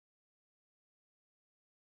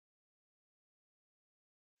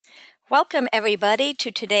Welcome everybody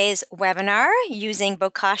to today's webinar, using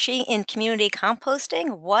Bokashi in community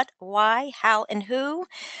composting, what, why, how, and who.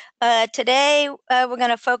 Today we're going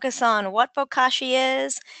to focus on what Bokashi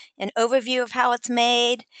is, an overview of how it's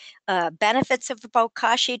made, benefits of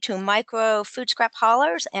Bokashi to micro food scrap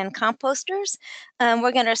haulers and composters.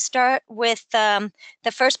 We're going to start with the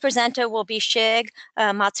first presenter will be Shig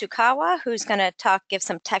Matsukawa, who's going to give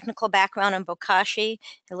some technical background on Bokashi,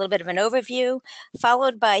 a little bit of an overview,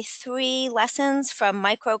 followed by 3 lessons from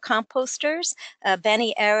micro composters,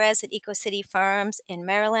 Benny Erez at EcoCity Farms in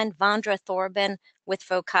Maryland, Vandra Thorben with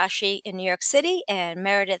Bokashi in New York City, and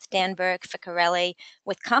Meredith Danberg-Ficcarelli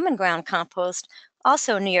with Common Ground Compost,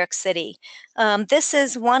 also New York City. This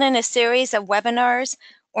is one in a series of webinars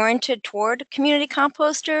oriented toward community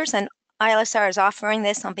composters, and ILSR is offering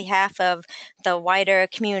this on behalf of the wider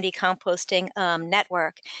community composting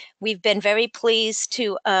network. We've been very pleased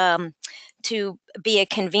to be a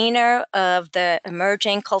convener of the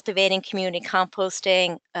emerging cultivating community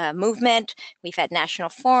composting movement. We've had national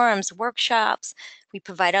forums, workshops, we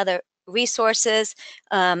provide other resources,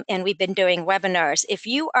 and we've been doing webinars. If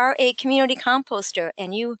you are a community composter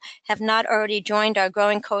and you have not already joined our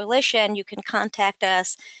growing coalition, you can contact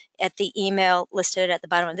us at the email listed at the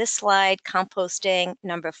bottom of this slide,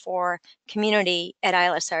 composting4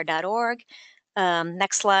 community@ilsr.org.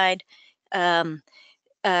 Next slide.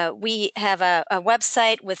 We have a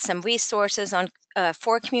website with some resources on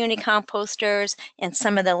for community composters and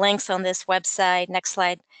some of the links on this website. Next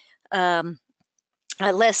slide.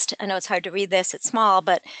 A list, I know it's hard to read this, it's small,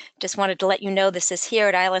 but just wanted to let you know this is here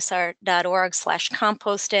at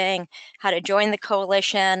ilsr.org/composting, how to join the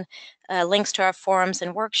coalition, links to our forums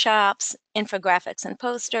and workshops, infographics and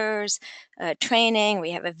posters, training. We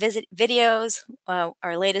have videos.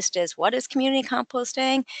 Our latest is what is community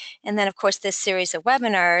composting? And then of course this series of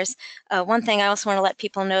webinars. One thing I also want to let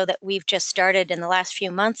people know that we've just started in the last few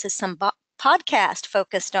months is some podcast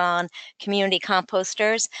focused on community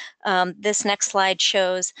composters. This next slide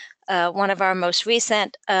shows one of our most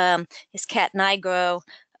recent is Kat Nigro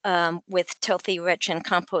with Tilthy Rich and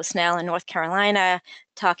Compost Now in North Carolina,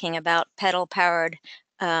 talking about pedal-powered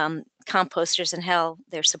composters and how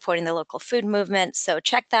they're supporting the local food movement. So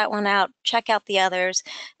check that one out, check out the others,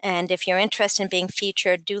 and if you're interested in being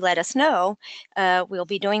featured, do let us know. We'll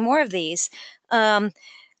be doing more of these.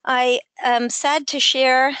 I am sad to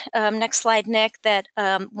share, next slide, Nick, that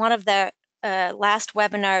one of the last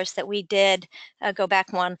webinars that we did, go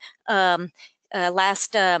back one,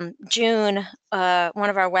 last June, one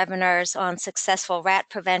of our webinars on successful rat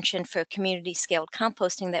prevention for community scaled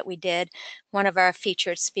composting that we did, one of our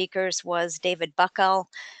featured speakers was David Buckle.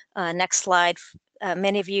 Next slide.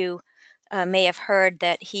 Many of you may have heard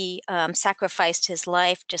that he sacrificed his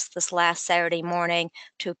life just this last Saturday morning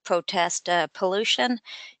to protest pollution.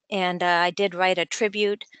 And I did write a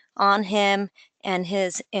tribute on him and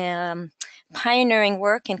his pioneering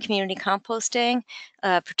work in community composting,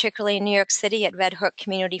 particularly in New York City at Red Hook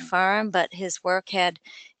Community Farm, but his work had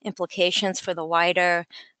implications for the wider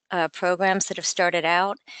programs that have started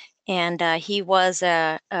out. And he was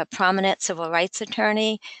a prominent civil rights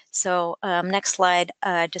attorney. So next slide,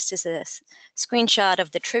 just as a screenshot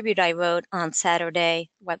of the tribute I wrote on Saturday,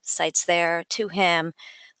 websites there to him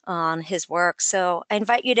on his work. So I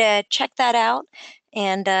invite you to check that out,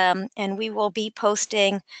 and we will be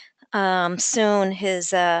posting soon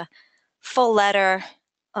his full letter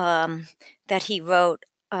that he wrote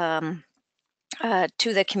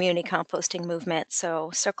to the community composting movement. So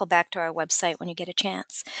circle back to our website when you get a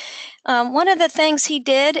chance. One of the things he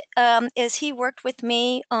did is he worked with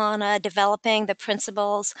me on developing the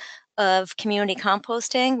principles of community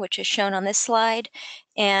composting, which is shown on this slide.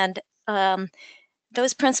 And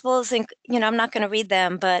those principles, I'm not going to read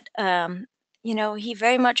them, but he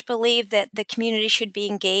very much believed that the community should be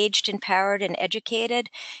engaged, empowered, and educated,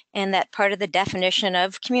 and that part of the definition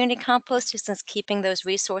of community compost is keeping those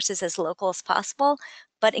resources as local as possible,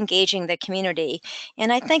 but engaging the community.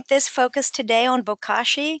 And I think this focus today on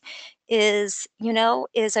Bokashi is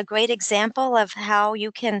a great example of how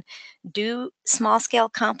you can do small-scale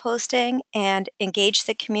composting and engage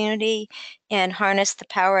the community and harness the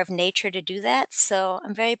power of nature to do that. So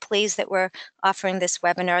I'm very pleased that we're offering this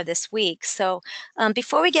webinar this week. So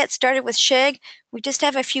before we get started with Shig, we just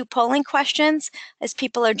have a few polling questions as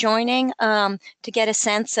people are joining to get a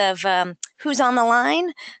sense of who's on the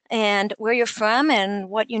line and where you're from and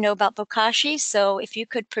what you know about Bokashi. So if you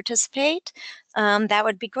could participate, that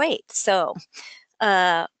would be great. So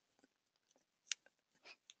I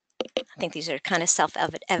think these are kind of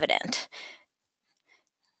self-evident.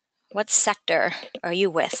 What sector are you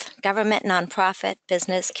with? Government, nonprofit,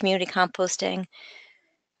 business, community composting?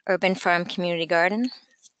 urban farm community garden.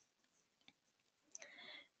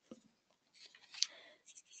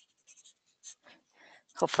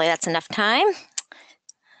 Hopefully that's enough time.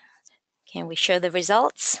 Can we show the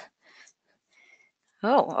results?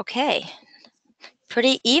 Oh, okay.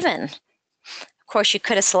 Pretty even. Of course, you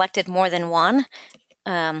could have selected more than one.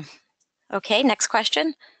 Okay, next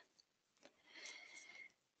question.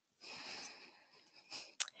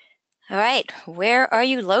 All right, where are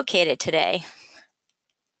you located today?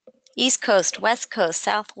 East Coast, West Coast,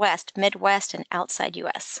 Southwest, Midwest, and outside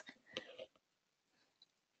US.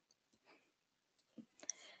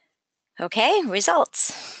 Okay,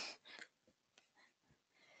 results.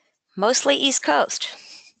 Mostly East Coast.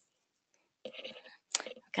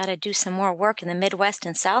 Got to do some more work in the Midwest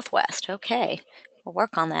and Southwest. Okay, we'll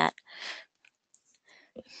work on that.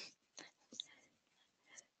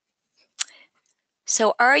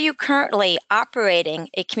 So are you currently operating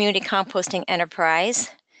a community composting enterprise,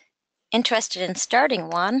 interested in starting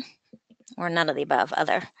one, or none of the above,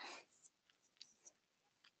 other?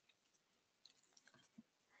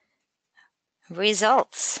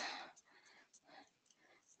 Results.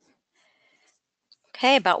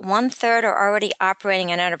 Okay, about 1/3 are already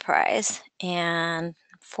operating an enterprise and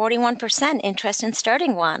 41% interested in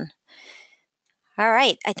starting one. All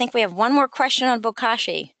right, I think we have one more question on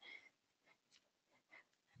Bokashi.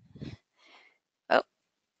 Oh,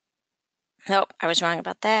 nope, I was wrong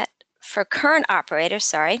about that. For current operators,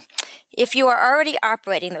 sorry, if you are already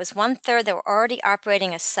operating, those 1/3 that were already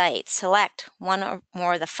operating a site, select one or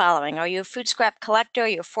more of the following. Are you a food scrap collector? Are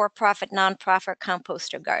you a for-profit, nonprofit,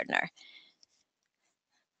 composter, gardener?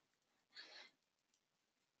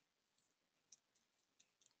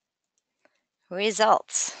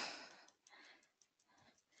 Results.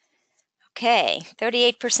 Okay,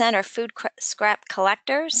 38% are food scrap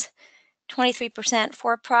collectors, 23%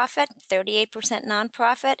 for-profit, 38%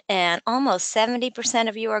 nonprofit, and almost 70%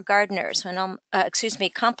 of you are gardeners,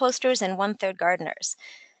 composters, and 1/3 gardeners.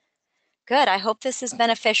 Good, I hope this is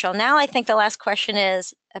beneficial. Now I think the last question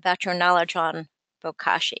is about your knowledge on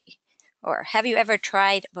Bokashi, or have you ever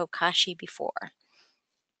tried Bokashi before?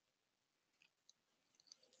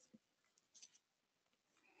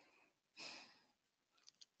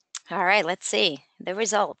 All right, let's see the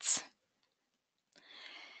results.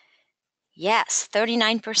 Yes,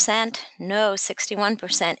 39%, no,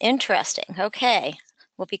 61%. Interesting. Okay.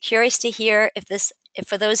 We'll be curious to hear if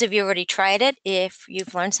for those of you who already tried it, if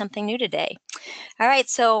you've learned something new today. All right,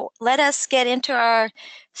 so let us get into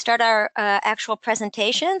start our actual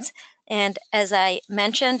presentations. And as I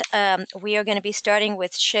mentioned, we are going to be starting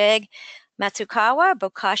with Shig Matsukawa,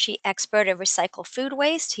 Bokashi expert of recycled food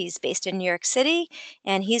waste. He's based in New York City,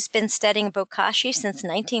 and he's been studying Bokashi since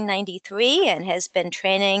 1993 and has been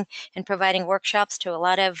training and providing workshops to a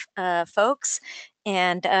lot of folks.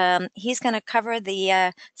 And he's going to cover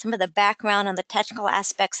some of the background and the technical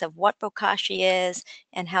aspects of what Bokashi is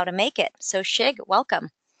and how to make it. So Shig, welcome.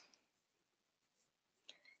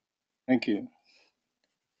 Thank you.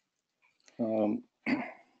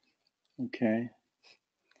 Okay.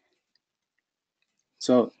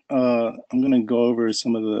 So I'm going to go over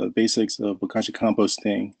some of the basics of Bokashi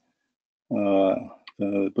composting,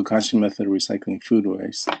 the Bokashi method of recycling food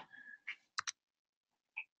waste.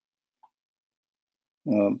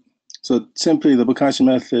 So simply, the Bokashi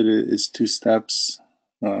method is 2 steps.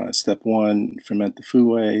 Step 1, ferment the food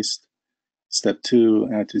waste. Step 2,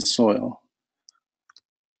 add to soil.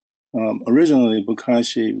 Originally,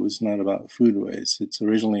 Bokashi was not about food waste. It's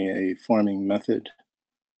originally a farming method.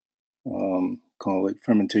 Call it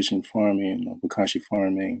fermentation farming or Bokashi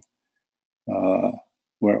farming,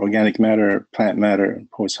 where organic matter, plant matter,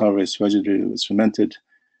 post-harvest residue is fermented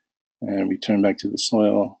and returned back to the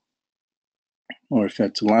soil or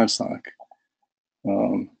fed to livestock.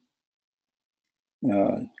 Go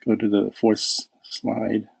to the 4th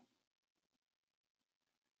slide.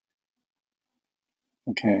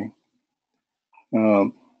 Okay.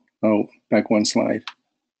 Back 1 slide.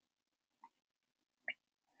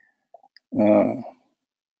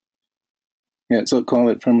 Yeah, so call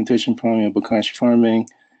it fermentation farming or Bokashi farming,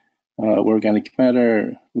 where organic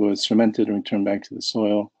matter was fermented and returned back to the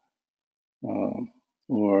soil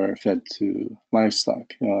or fed to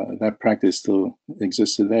livestock. That practice still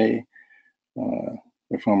exists today,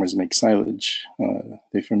 where farmers make silage.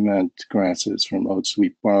 They ferment grasses from oats,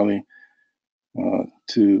 wheat, barley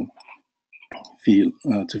to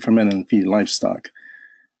ferment and feed livestock.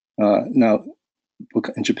 Now,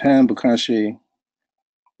 in Japan, Bokashi,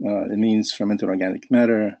 it means fermented organic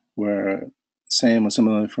matter, where same or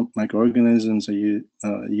similar microorganisms are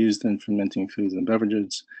used in fermenting foods and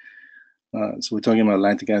beverages. So we're talking about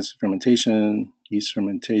lactic acid fermentation, yeast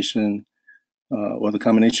fermentation, or the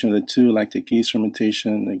combination of the two, lactic yeast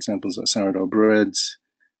fermentation. Examples are sourdough breads,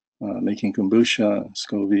 making kombucha,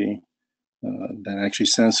 SCOBY, that actually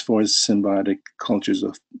stands for symbiotic cultures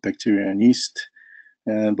of bacteria and yeast.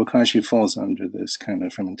 And Bokashi falls under this kind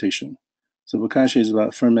of fermentation. So Bokashi is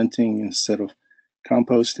about fermenting instead of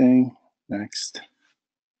composting. Next.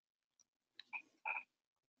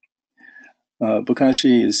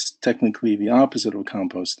 Bokashi is technically the opposite of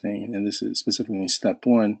composting, and this is specifically step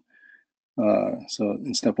one. So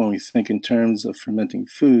in step one, we think in terms of fermenting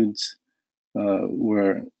foods,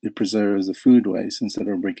 where it preserves the food waste instead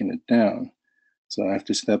of breaking it down. So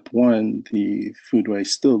after step one, the food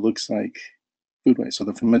waste still looks like food waste. So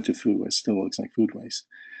the fermented food waste still looks like food waste.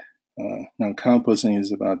 Now composting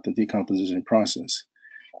is about the decomposition process.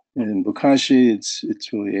 In Bokashi,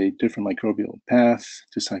 it's really a different microbial path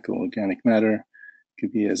to cycle organic matter. It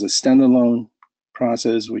could be as a standalone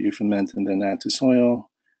process where you ferment and then add to soil,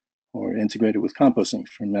 or integrated with composting,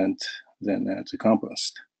 ferment, then add to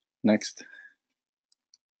compost. Next.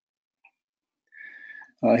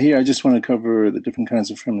 Here, I just want to cover the different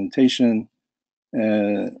kinds of fermentation,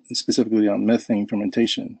 specifically on methane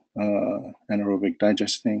fermentation, anaerobic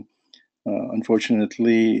digesting.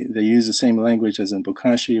 Unfortunately, they use the same language as in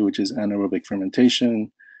Bokashi, which is anaerobic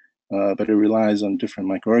fermentation, but it relies on different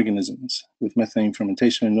microorganisms. With methane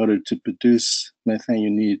fermentation, in order to produce methane,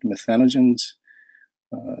 you need methanogens.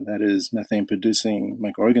 That is methane-producing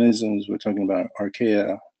microorganisms. We're talking about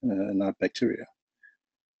archaea, not bacteria.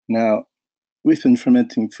 Now, we've been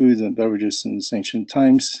fermenting foods and beverages since ancient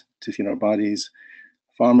times to feed our bodies.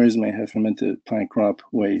 Farmers may have fermented plant crop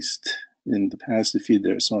waste in the past to feed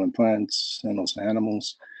their soil and plants and also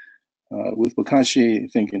animals. With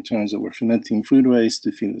Bokashi, think in terms of we're fermenting food waste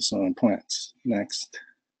to feed the soil and plants. Next.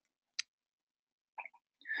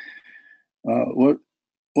 What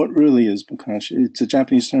really is Bokashi? It's a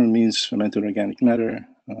Japanese term, it means fermented organic matter.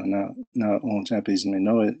 Not all Japanese may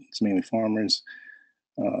know it. It's mainly farmers.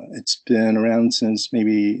 It's been around since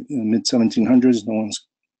maybe the mid-1700s. No one's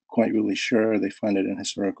quite really sure. They find it in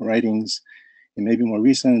historical writings. It may be more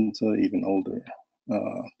recent, even older.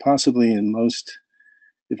 Possibly in most,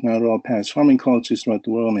 if not all, past farming cultures throughout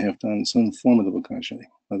the world may have done some form of the Bokashi,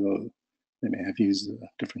 although they may have used a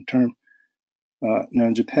different term. Now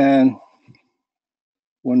in Japan,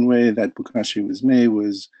 one way that Bokashi was made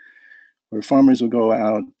was where farmers would go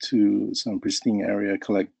out to some pristine area,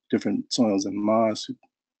 collect different soils and moss,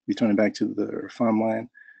 return it back to their farmland,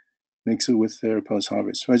 mix it with their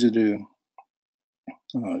post-harvest residue,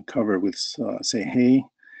 cover with, say, hay,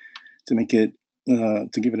 to make it,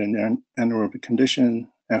 to give it an anaerobic condition.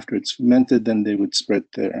 After it's fermented, then they would spread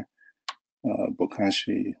their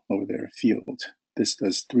Bokashi over their field. This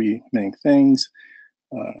does three main things: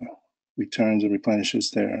 returns or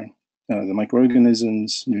replenishes their the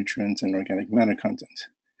microorganisms, nutrients, and organic matter content.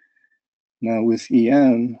 Now with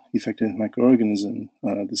EM, effective microorganism,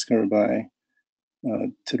 discovered by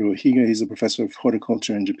Teruo Higa, he's a professor of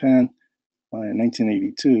horticulture in Japan in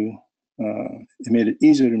 1982, it made it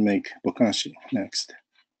easier to make Bokashi. Next.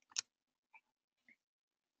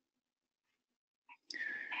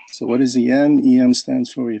 So what is EM? EM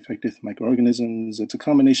stands for effective microorganisms. It's a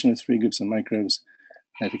combination of three groups of microbes: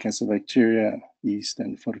 lactic acid bacteria, yeast,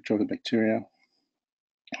 and phototrophic bacteria.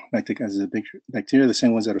 Lactic acid bacteria, the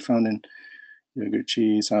same ones that are found in yogurt,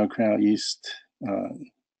 cheese, sauerkraut, yeast,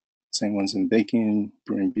 same ones in baking,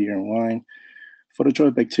 brewing beer and wine.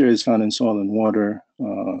 Phototrophic bacteria is found in soil and water.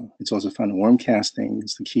 It's also found in worm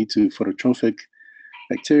castings. The key to phototrophic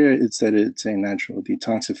bacteria is that it's a natural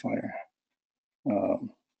detoxifier.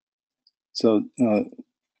 So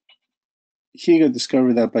Higa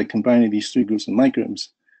discovered that by combining these three groups of microbes,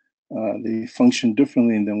 they function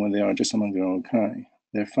differently than when they are just among their own kind.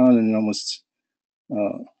 They're found in almost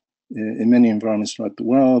in many environments throughout the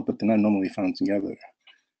world, but they're not normally found together.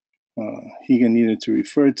 Higa needed to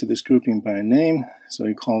refer to this grouping by a name, so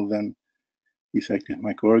he called them effective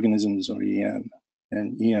microorganisms, or EM.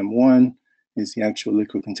 And EM1 is the actual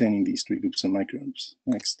liquid containing these three groups of microbes.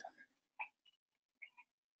 Next.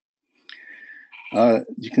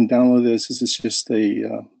 You can download this. This is just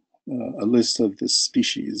a list of the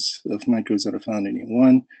species of microbes that are found in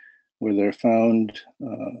EM1, where they're found,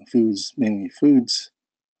 foods, mainly foods.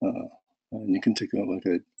 And you can take a look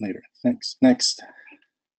at it later. Thanks. Next.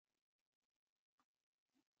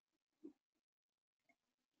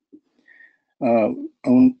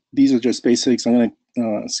 These are just basics. I'm going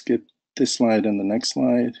to skip this slide and the next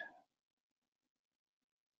slide.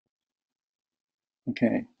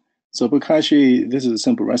 Okay, so Bokashi, this is a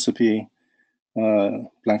simple recipe.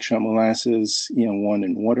 Black shrimp molasses, EM1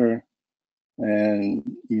 and water.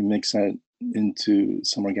 and you mix that into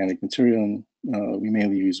some organic material. We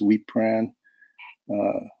mainly use wheat bran.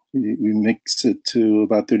 We mix it to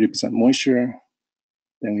about 30% moisture.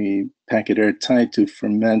 Then we pack it airtight to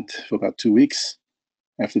ferment for about 2 weeks.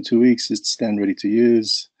 After 2 weeks, it's then ready to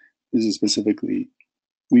use. This is specifically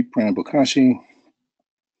wheat bran bokashi.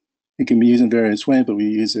 It can be used in various ways, but we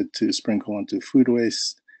use it to sprinkle onto food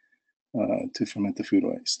waste to ferment the food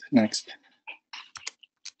waste. Next.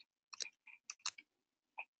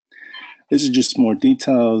 This is just more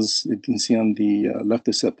details. You can see on the left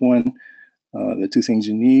of step 1, the 2 things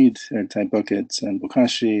you need, airtight buckets and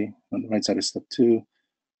bokashi. On the right side of step 2,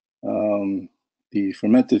 the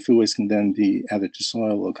fermented food waste can then be added to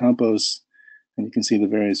soil or compost, and you can see the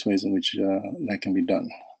various ways in which that can be done.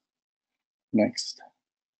 Next.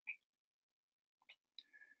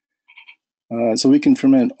 So we can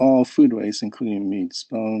ferment all food waste, including meats,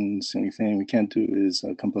 bones. Anything we can't do is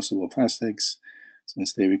compostable plastics,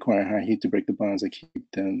 since they require high heat to break the bonds that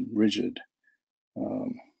keep them rigid.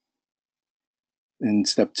 In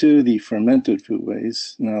step 2, the fermented food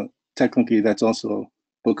waste. Now, technically, that's also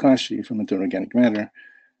bokashi, fermented organic matter.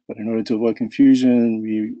 But in order to avoid confusion,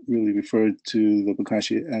 we really refer to the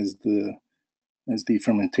bokashi as the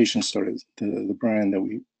fermentation starter, the bran that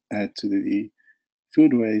we add to the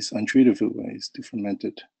food waste, untreated food waste, to ferment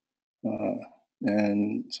it.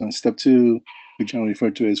 And so in step 2, we generally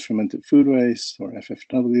refer to as fermented food waste, or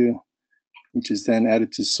FFW, which is then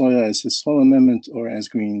added to soil as a soil amendment or as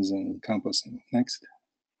greens and composting. Next.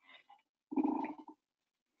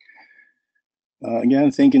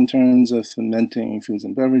 Again, think in terms of fermenting foods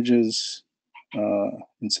and beverages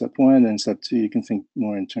in step 1, and step 2, you can think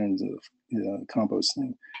more in terms of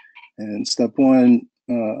composting. And step 1,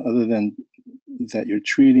 other than that you're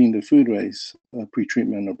treating the food waste,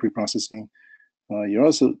 pre-treatment or pre-processing, you're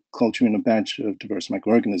also culturing a batch of diverse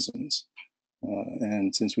microorganisms.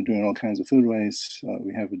 And since we're doing all kinds of food waste,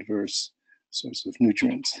 we have a diverse source of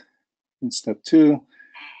nutrients. In step 2,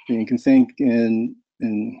 you can think in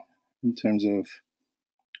terms of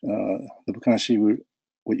the bokashi.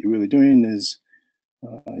 What you're really doing is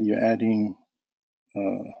you're adding,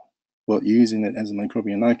 you're using it as a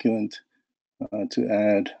microbial inoculant to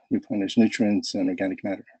add replenished nutrients and organic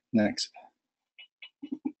matter. Next.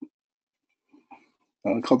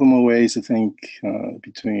 A couple more ways to think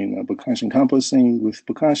between bokashi and composting. With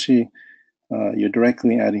bokashi, you're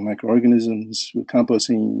directly adding microorganisms. With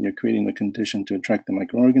composting, you're creating a condition to attract the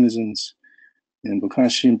microorganisms. In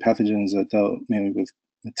bokashi, pathogens are dealt mainly with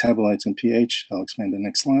metabolites and pH. I'll explain the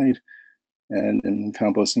next slide. And in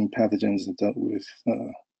composting, pathogens are dealt with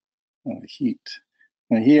heat.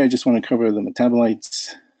 Now here, I just want to cover the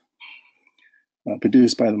metabolites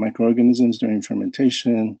produced by the microorganisms during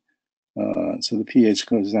fermentation. So the pH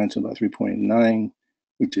goes down to about 3.9,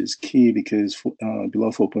 which is key because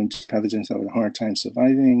below 4.2 pathogens have a hard time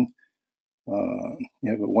surviving. You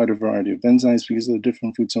have a wider variety of enzymes because of the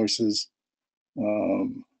different food sources.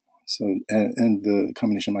 And the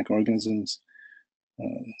combination of microorganisms.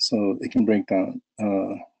 So it can break down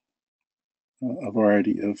a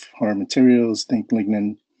variety of hard materials, think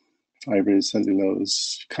lignin, fibers,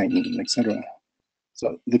 cellulose, chitin, etc.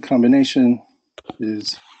 So the combination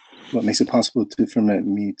is what makes it possible to ferment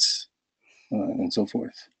meats and so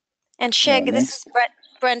forth. And Shig, this is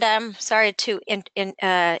Brenda. I'm sorry to interrupt in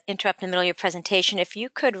the middle of your presentation. If you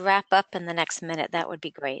could wrap up in the next minute, that would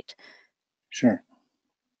be great. Sure.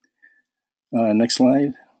 Next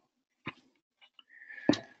slide.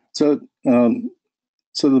 So,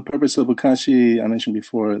 so the purpose of bokashi, I mentioned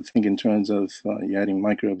before, think in terms of you're adding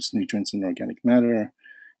microbes, nutrients, and organic matter,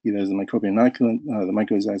 either as a microbial inoculant, the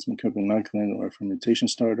microbes as microbial inoculant, or a fermentation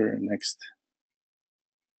starter. Next.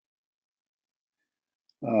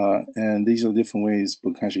 And these are different ways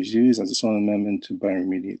bokashi is used as a soil amendment to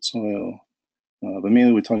bioremediate soil. But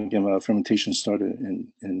mainly we're talking about fermentation starter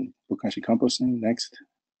in bokashi composting. Next.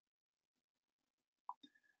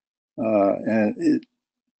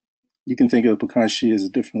 You can think of bokashi as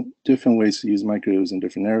different ways to use microbes in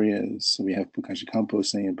different areas. So we have bokashi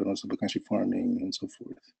composting, but also bokashi farming and so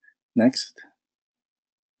forth. Next.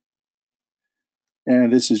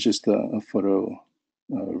 And this is just a photo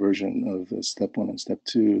version of step 1 and step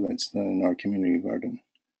 2 that's done in our community garden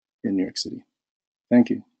in New York City. Thank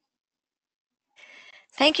you.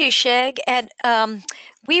 Thank you, Shig. And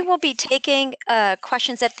we will be taking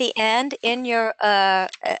questions at the end in your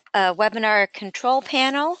webinar control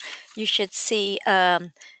panel. You should see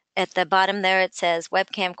at the bottom there, it says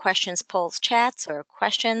webcam questions, polls, chats, or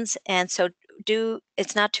questions. And so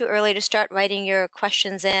it's not too early to start writing your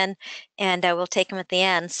questions in, and we'll take them at the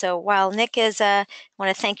end. So while Nick is, I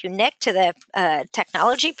want to thank you, Nick, to the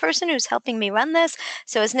technology person who's helping me run this.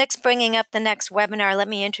 So as Nick's bringing up the next webinar, let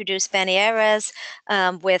me introduce Benny Ayres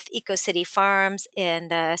with EcoCity Farms in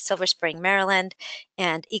Silver Spring, Maryland.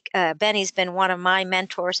 And Benny's been one of my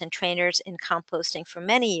mentors and trainers in composting for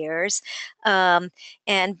many years.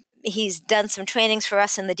 And he's done some trainings for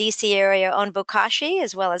us in the DC area on Bokashi,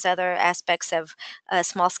 as well as other aspects of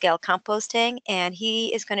small-scale composting. And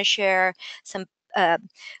he is going to share some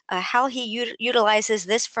how he utilizes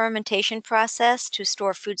this fermentation process to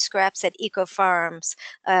store food scraps at eco farms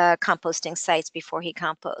composting sites before he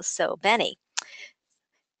composts. So Benny,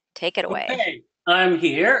 take it away. Okay, I'm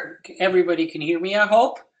here. Everybody can hear me, I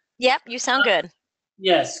hope. Yep, you sound good.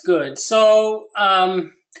 Yes, good. So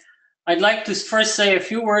I'd like to first say a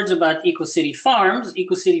few words about EcoCity Farms.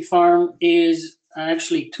 EcoCity Farm is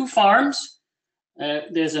actually two farms.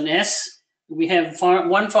 There's an S. We have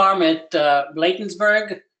one farm at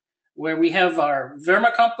Bladensburg, where we have our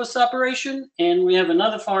vermicompost operation, and we have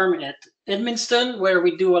another farm at Edmonston, where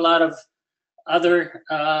we do a lot of other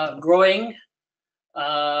growing.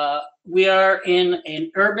 We are in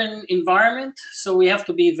an urban environment, so we have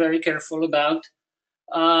to be very careful about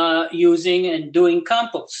using and doing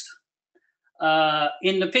compost.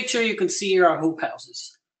 In the picture, you can see our hoop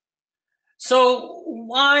houses. So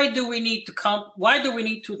why do we need to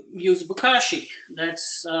use Bokashi?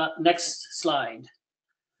 That's next slide.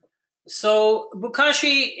 So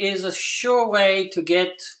Bokashi is a sure way to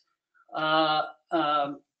get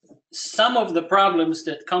some of the problems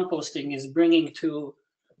that composting is bringing to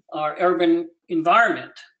our urban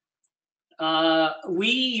environment. We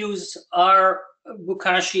use our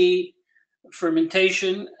Bokashi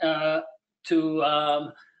fermentation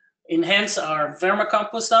to enhance our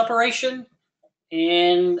vermicompost operation.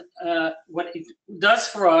 And what it does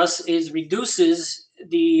for us is reduces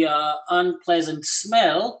the unpleasant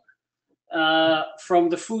smell from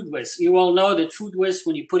the food waste. You all know that food waste,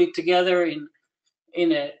 when you put it together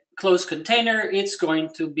in a closed container, it's going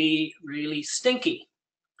to be really stinky.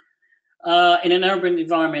 In an urban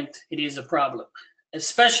environment, it is a problem,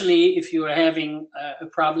 especially if you are having a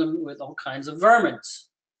problem with all kinds of vermins.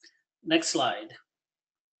 Next slide.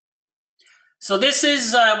 So this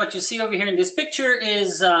is what you see over here in this picture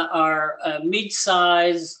is our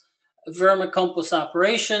mid-size vermicompost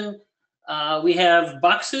operation. We have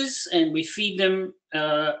boxes and we feed them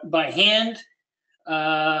by hand.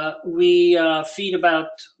 We feed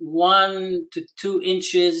about 1 to 2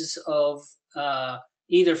 inches of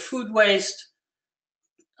either food waste,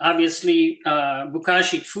 obviously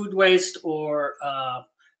Bokashi food waste, or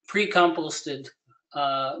pre-composted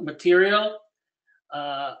material.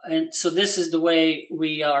 And so this is the way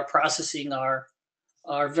we are processing our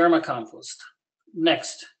vermicompost.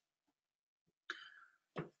 Next.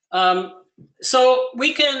 So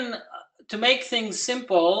we can, to make things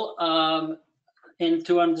simple and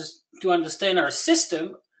to understand our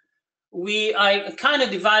system, I kind of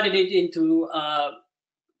divided it into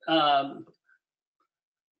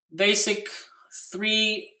basic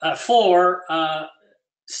 4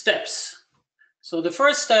 steps. So the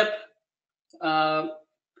first step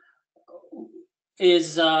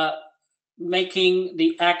is making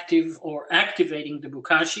the active or activating the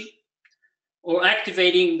Bokashi, or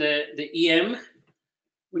activating the EM.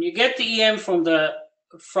 When you get the EM from the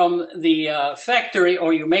factory,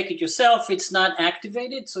 or you make it yourself, it's not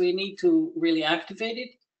activated, so you need to really activate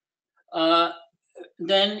it.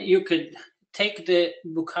 Then you could take the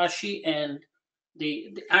Bokashi and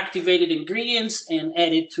the activated ingredients and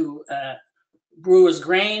add it to brewer's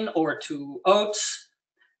grain or to oats,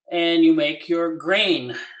 and you make your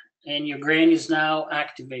grain, and your grain is now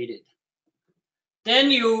activated.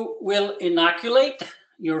 Then you will inoculate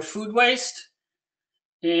your food waste,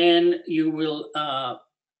 and you will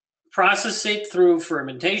process it through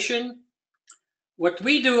fermentation. What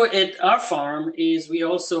we do at our farm is we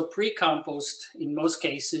also pre-compost in most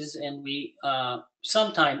cases, and we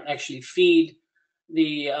sometimes actually feed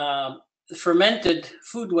the fermented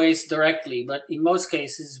food waste directly, but in most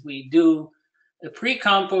cases we do a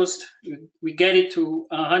pre-compost. We get it to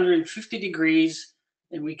 150 degrees,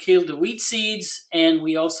 and we kill the weed seeds, and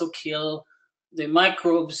we also kill the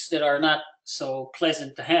microbes that are not so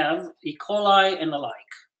pleasant to have, E. coli and the like.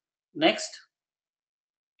 Next.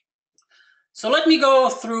 So let me go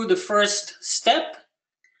through the first step,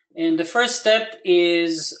 and the first step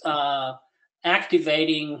is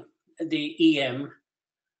activating the EM.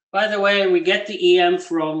 By the way, we get the EM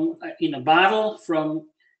from in a bottle from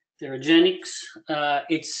Therogenics.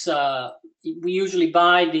 We usually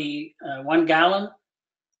buy the 1 gallon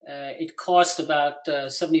It costs about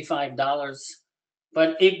 $75,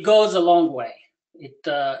 but it goes a long way.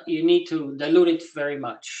 You need to dilute it very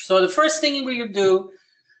much. So the first thing we do,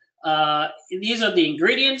 these are the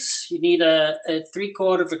ingredients. You need a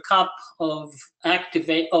 3/4 cup of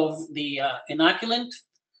the inoculant.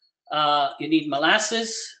 You need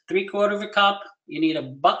molasses, 3/4 cup. You need a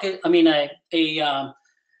bucket. I mean a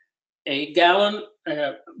gallon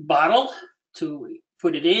bottle to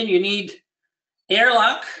put it in. You need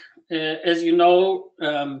airlock. As you know,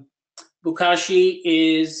 Bokashi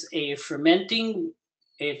is a fermenting.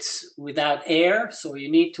 It's without air, so you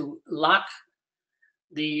need to lock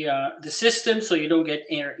the system so you don't get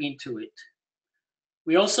air into it.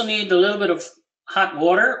 We also need a little bit of hot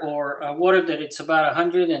water, or water that it's about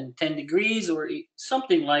 110 degrees or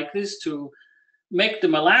something like this, to make the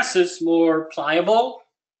molasses more pliable.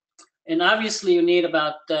 And obviously you need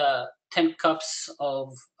about 10 cups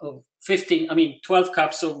of 12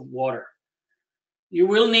 cups of water. You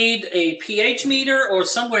will need a pH meter or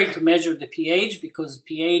some way to measure the pH, because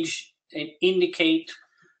pH indicate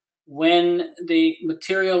when the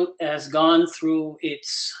material has gone through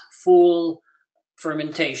its full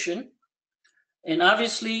fermentation. And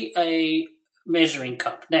obviously a measuring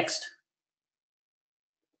cup. Next.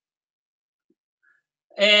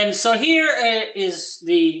 And so here is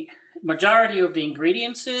the majority of the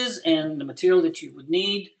ingredients and the material that you would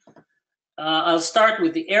need. I'll start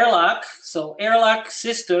with the airlock. So airlock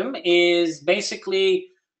system is basically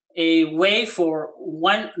a way for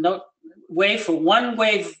one-way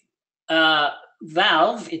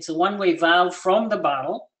valve. It's a one-way valve from the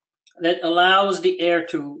bottle that allows the air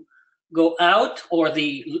to go out, or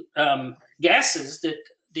the gases that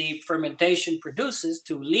the fermentation produces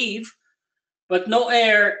to leave, but no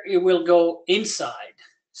air, it will go inside.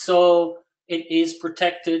 So it is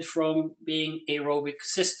protected from being aerobic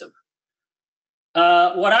system.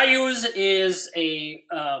 What I use is a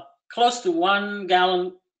close to 1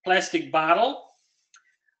 gallon plastic bottle.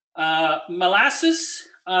 Molasses,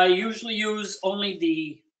 I usually use only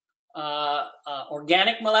the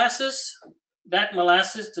organic molasses. That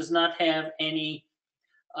molasses does not have any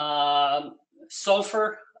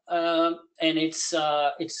sulfur, and it's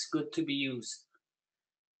good to be used.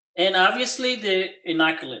 And obviously the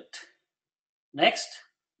inoculant. Next.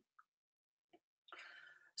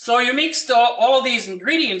 So you mix all these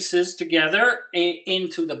ingredients together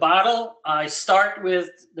into the bottle. I start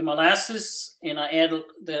with the molasses, and I add a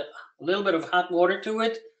little bit of hot water to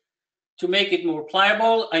it to make it more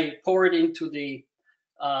pliable. I pour it into the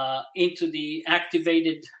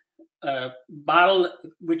activated bottle,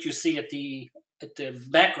 which you see at the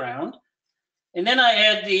background, and then I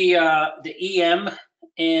add the EM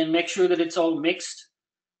and make sure that it's all mixed.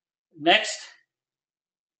 Next.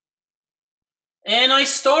 And I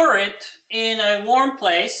store it in a warm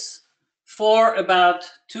place for about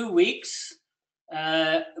 2 weeks,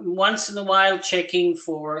 once in a while checking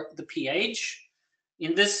for the pH.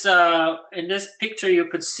 In this picture, you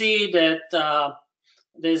could see that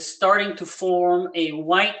there's starting to form a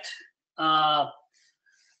white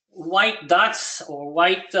dots or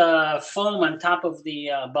white foam on top of the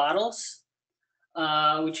bottles,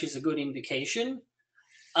 which is a good indication.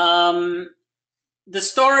 The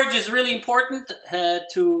storage is really important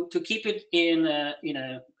to keep it in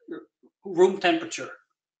a room temperature.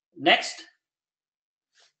 Next.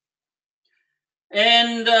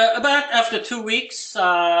 And about after 2 weeks,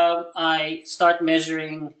 I start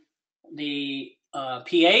measuring the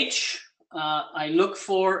pH. I look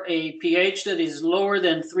for a pH that is lower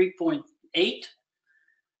than 3.8,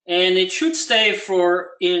 and it should stay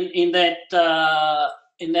in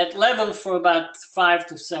that level for about 5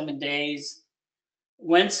 to 7 days.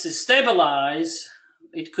 Once it's stabilized,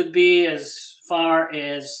 it could be as far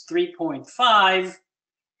as 3.5.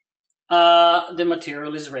 The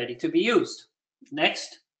material is ready to be used.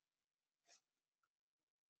 Next.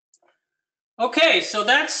 Okay, so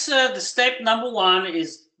that's the step number 1,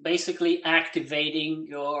 is basically activating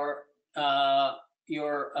your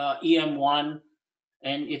EM1,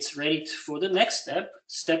 and it's ready for the next step.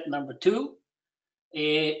 Step number 2,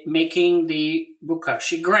 making the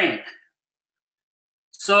Bokashi grain.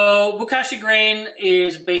 So Bokashi grain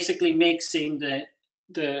is basically mixing the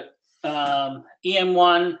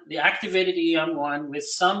EM1, the activated EM1, with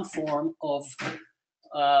some form of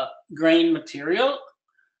grain material.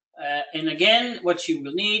 And again, what you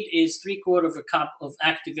will need is 3/4 cup of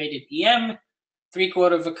activated EM,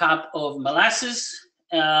 3/4 cup of molasses.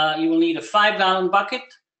 You will need a 5-gallon bucket.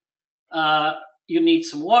 You need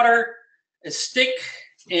some water, a stick,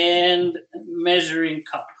 and measuring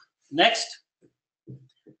cup. Next.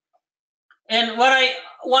 And what I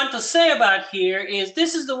want to say about here is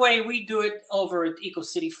this is the way we do it over at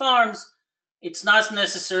EcoCity Farms. It's not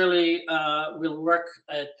necessarily will work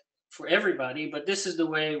for everybody, but this is the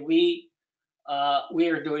way we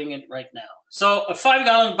are doing it right now. So a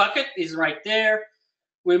 5-gallon bucket is right there.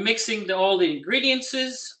 We're mixing all the ingredients,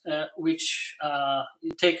 which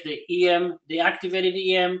you take the EM, the activated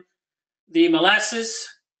EM, the molasses,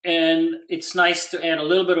 and it's nice to add a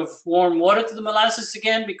little bit of warm water to the molasses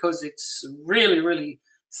again because it's really, really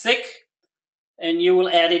thick. And you will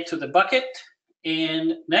add it to the bucket.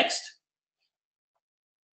 And next,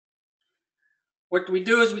 what we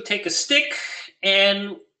do is we take a stick,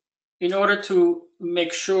 and in order to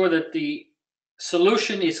make sure that the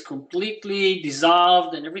solution is completely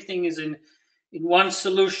dissolved and everything is in one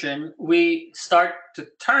solution, we start to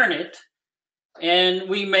turn it, and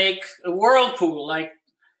we make a whirlpool, like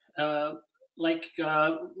the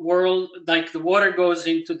water goes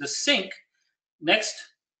into the sink. Next.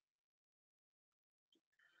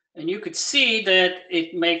 And you could see that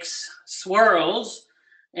it makes swirls,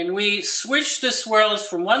 and we switch the swirls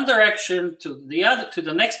from one direction to the other, to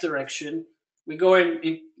the next direction. We go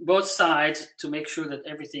in both sides to make sure that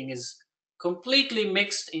everything is completely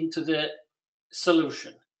mixed into the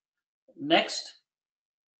solution. Next.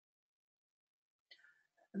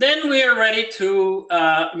 Then we are ready to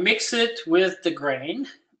mix it with the grain.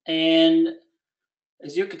 And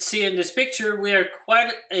as you can see in this picture, we are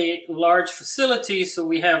quite a large facility, so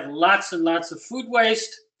we have lots and lots of food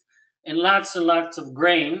waste and lots of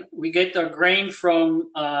grain. We get our grain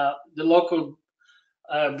from the local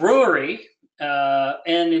brewery,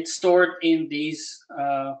 and it's stored in these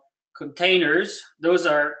containers. Those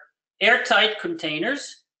are airtight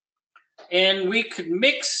containers, and we could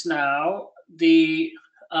mix now the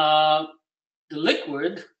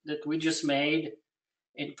liquid that we just made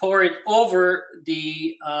and pour it over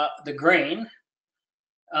the grain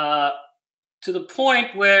to the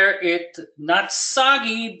point where it's not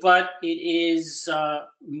soggy, but it is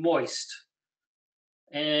moist.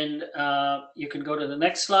 And you can go to the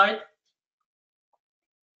next slide.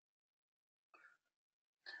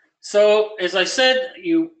 So as I said,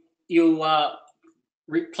 you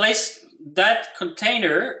replace that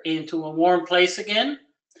container into a warm place again.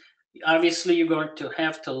 Obviously, you're going to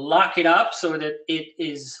have to lock it up so that it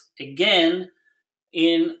is again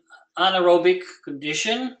in anaerobic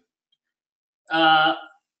condition.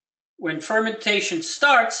 When fermentation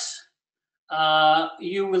starts,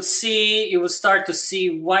 you will start to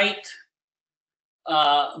see white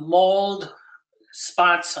mold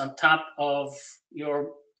spots on top of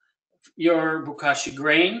your Bokashi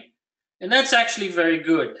grain, and that's actually very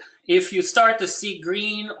good. If you start to see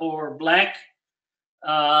green or black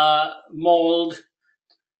mold,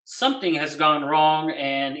 something has gone wrong,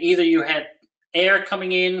 and either you had air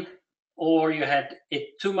coming in or you had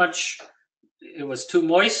it too much, it was too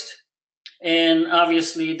moist. And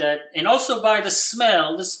obviously that, and also by the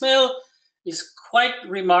smell is quite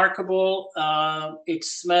remarkable. It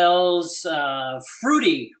smells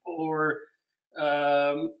fruity, or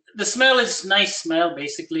the smell is nice smell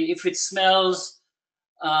basically. If it smells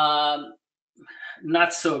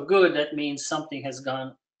not so good, that means something has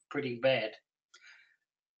gone pretty bad.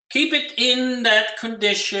 Keep it in that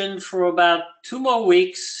condition for about 2 more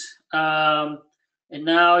weeks, and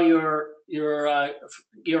now your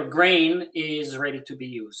grain is ready to be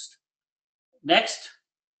used. Next.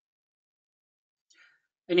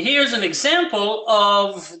 And here's an example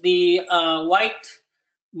of the white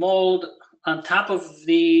mold on top of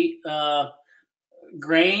the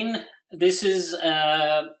grain. This is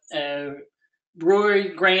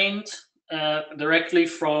brewery grains directly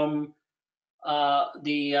from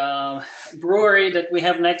the brewery that we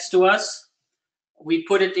have next to us. We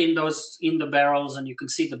put it in the barrels, and you can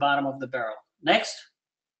see the bottom of the barrel. Next.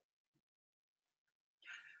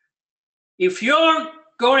 If you're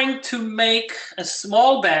going to make a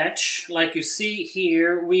small batch, like you see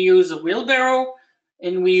here, we use a wheelbarrow,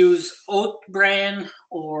 and we use oat bran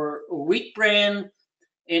or wheat bran,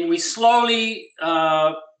 and we slowly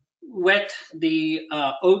wet the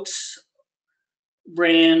oats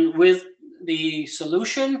bran with the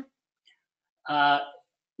solution.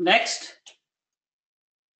 Next.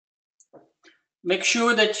 Make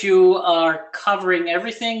sure that you are covering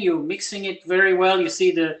everything. You're mixing it very well. You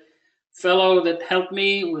see the fellow that helped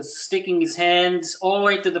me was sticking his hands all the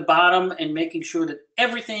way to the bottom and making sure that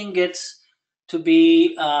everything gets to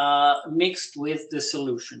be mixed with the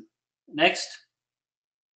solution. Next.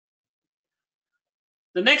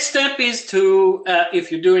 The next step is to,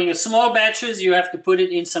 if you're doing a small batches, you have to put it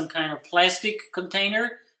in some kind of plastic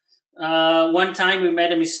container. One time we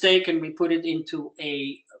made a mistake and we put it into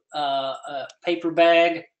a paper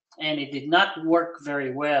bag, and it did not work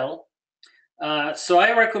very well. So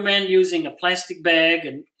I recommend using a plastic bag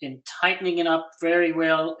and tightening it up very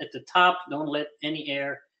well at the top. Don't let any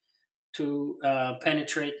air to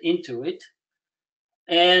penetrate into it.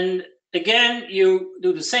 And again, you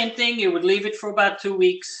do the same thing. You would leave it for about 2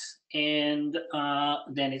 weeks, and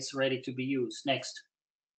then it's ready to be used. Next.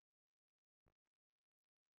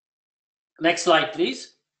 Next slide,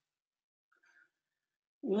 please.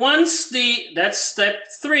 That's step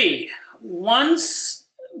 3. Once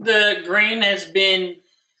the grain has been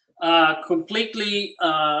completely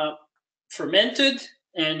fermented,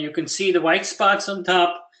 and you can see the white spots on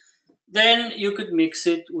top, then you could mix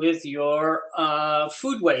it with your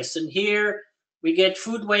food waste. And here we get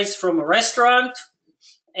food waste from a restaurant,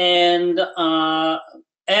 and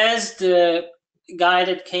as the guy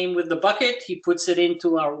that came with the bucket, he puts it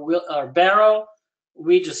into our barrel.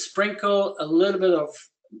 We just sprinkle a little bit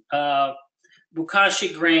of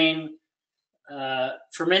Bokashi grain,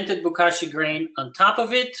 fermented Bokashi grain on top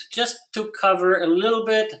of it, just to cover a little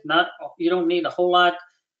bit. You don't need a whole lot.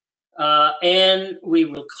 And we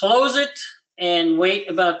will close it and wait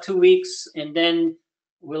about 2 weeks, and then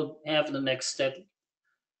we'll have the next step.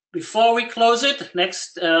 Before we close it,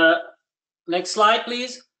 next slide,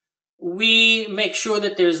 please. We make sure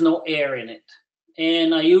that there's no air in it.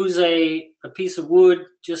 And I use a piece of wood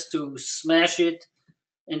just to smash it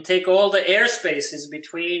and take all the air spaces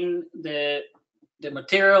between the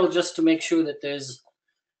material, just to make sure that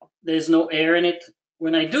there's no air in it.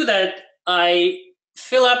 When I do that, I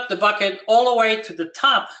fill up the bucket all the way to the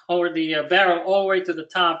top, or the barrel all the way to the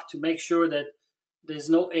top, to make sure that there's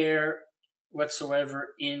no air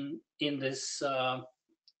whatsoever in this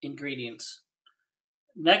ingredients.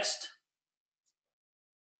 Next.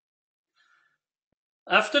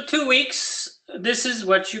 After 2 weeks, this is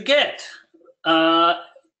what you get.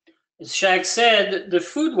 As Shag said, the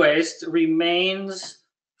food waste remains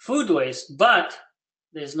food waste, but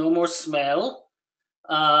there's no more smell.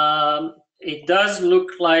 It does look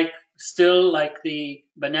still like the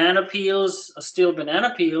banana peels are still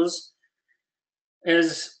banana peels.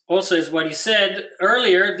 As what he said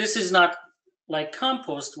earlier, this is not like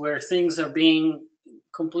compost, where things are being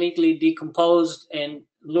completely decomposed and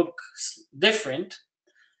look different.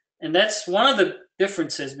 And that's one of the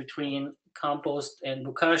differences between compost and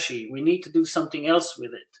Bokashi. We need to do something else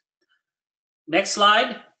with it. Next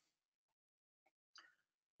slide.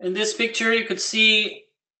 In this picture, you could see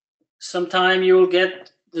sometime you'll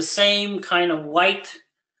get the same kind of white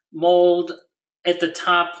mold at the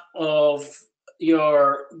top of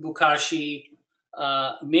your Bokashi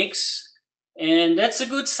mix. And that's a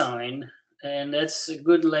good sign. And that's a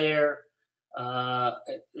good layer, a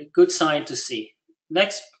good sign to see.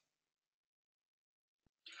 Next.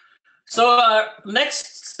 So our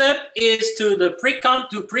next step is to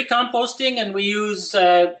pre-composting, and we use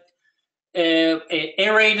a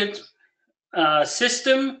aerated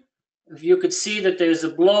system. If you could see that there's a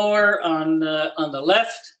blower on the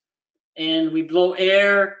left, and we blow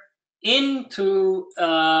air into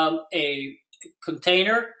a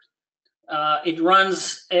container. It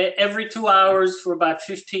runs every 2 hours for about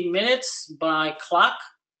 15 minutes by clock.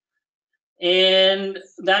 And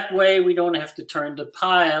that way we don't have to turn the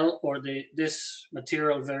pile or this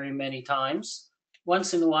material very many times.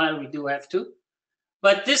 Once in a while we do have to.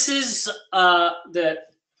 But this is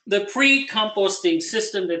the pre-composting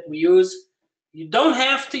system that we use. You don't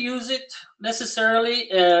have to use it necessarily.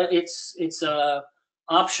 It's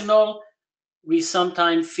optional. We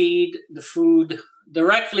sometimes feed the food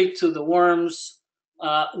directly to the worms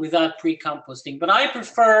without pre-composting. But I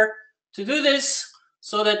prefer to do this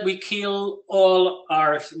so that we kill all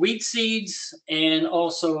our weed seeds and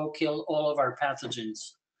also kill all of our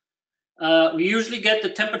pathogens. We usually get the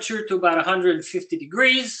temperature to about 150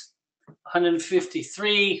 degrees,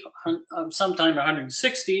 153, sometimes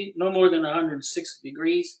 160, no more than 160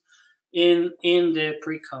 degrees in the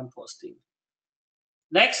pre-composting.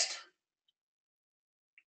 Next.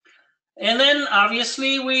 And then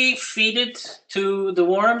obviously we feed it to the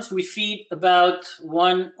worms. We feed about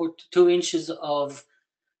 1 or 2 inches of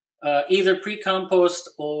either pre-compost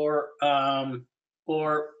or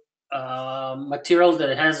material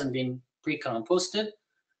that hasn't been pre-composted.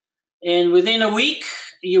 And within a week,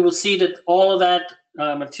 you will see that all of that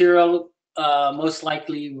material most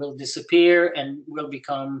likely will disappear and will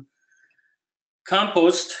become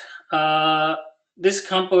compost. This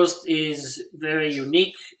compost is very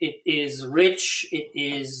unique. It is rich. It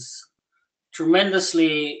is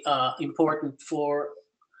tremendously important for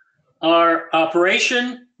our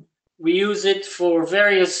operation. We use it for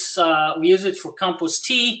various, we use it for compost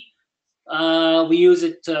tea. We use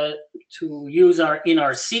it to use in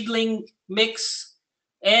our seedling mix,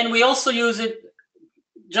 and we also use it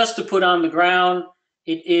just to put on the ground.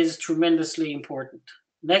 It is tremendously important.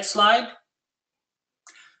 Next slide.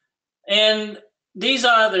 And these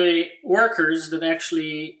are the workers that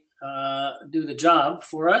actually do the job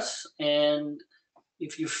for us. And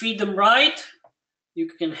if you feed them right, you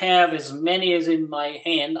can have as many as in my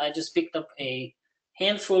hand. I just picked up a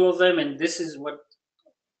handful of them, and this is what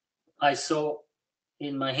I saw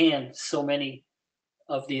in my hand, so many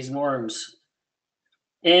of these worms.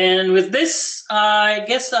 And with this, I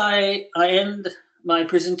guess I end my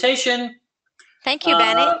presentation. Thank you,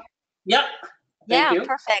 Benny. Yeah. Thank you.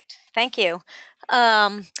 Perfect. Thank you.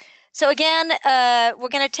 So again, we're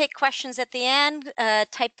going to take questions at the end,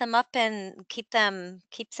 type them up and keep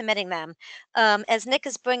submitting them. As Nick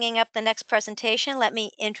is bringing up the next presentation, let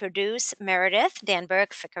me introduce Meredith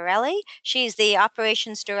Danberg-Ficarelli. She's the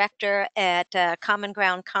operations director at Common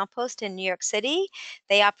Ground Compost in New York City.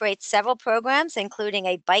 They operate several programs, including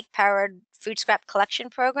a bike-powered food scrap collection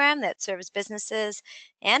program that serves businesses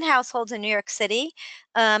and households in New York City.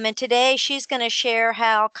 And today she's going to share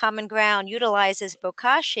how Common Ground utilizes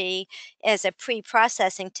Bokashi as a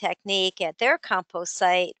pre-processing technique at their compost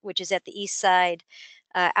site, which is at the east side,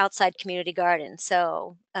 outside Community Garden.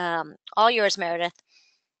 So all yours, Meredith.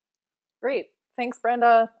 Great. Thanks,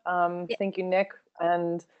 Brenda. Thank you, Nick.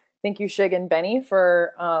 And thank you, Shig and Benny,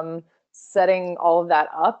 for setting all of that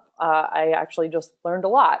up. I actually just learned a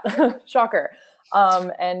lot. Shocker.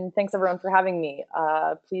 And thanks, everyone, for having me.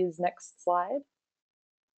 Please, next slide.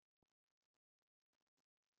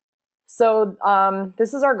 So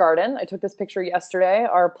this is our garden. I took this picture yesterday.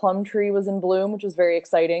 Our plum tree was in bloom, which was very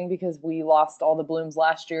exciting because we lost all the blooms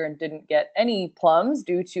last year and didn't get any plums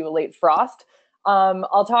due to a late frost.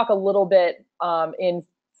 I'll talk a little bit in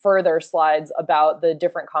further slides about the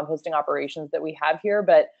different composting operations that we have here,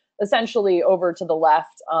 but essentially over to the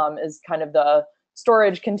left is kind of the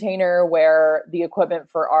storage container where the equipment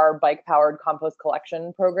for our bike-powered compost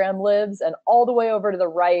collection program lives, and all the way over to the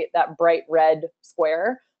right, that bright red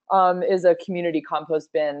square, is a community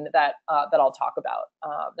compost bin that I'll talk about.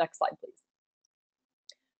 Next slide, please.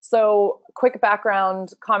 So quick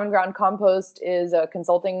background, Common Ground Compost is a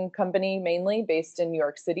consulting company mainly based in New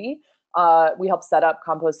York City. We help set up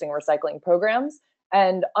composting and recycling programs.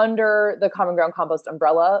 And under the Common Ground Compost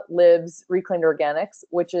umbrella lives Reclaimed Organics,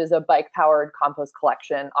 which is a bike-powered compost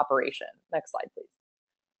collection operation. Next slide, please.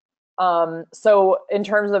 So in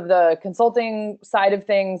terms of the consulting side of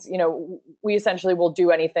things, we essentially will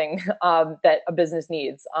do anything that a business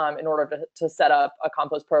needs in order to set up a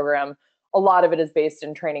compost program. A lot of it is based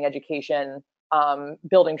in training, education,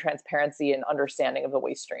 building transparency and understanding of the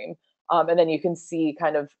waste stream. And then you can see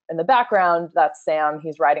kind of in the background, that's Sam,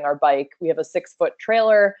 he's riding our bike. We have a 6-foot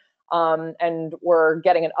trailer and we're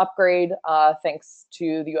getting an upgrade thanks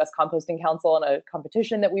to the US Composting Council and a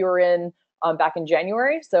competition that we were in back in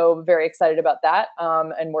January. So very excited about that.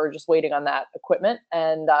 And we're just waiting on that equipment.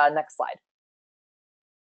 And next slide.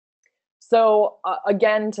 So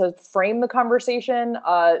again, to frame the conversation,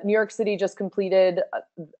 New York City just completed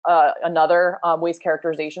another waste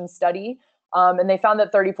characterization study. And they found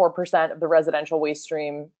that 34% of the residential waste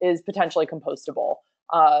stream is potentially compostable.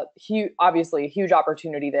 Obviously, a huge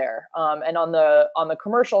opportunity there. And on the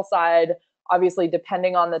commercial side, obviously,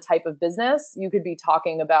 depending on the type of business, you could be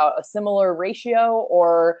talking about a similar ratio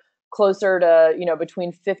or closer to,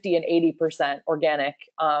 between 50 and 80% organic,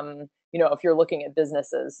 if you're looking at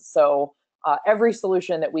businesses. So every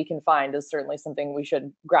solution that we can find is certainly something we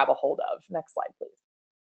should grab a hold of. Next slide, please.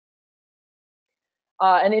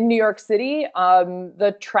 And in New York City,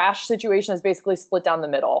 the trash situation is basically split down the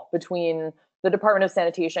middle between the Department of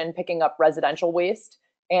Sanitation picking up residential waste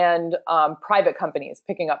and private companies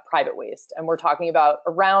picking up private waste. And we're talking about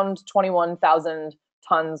around 21,000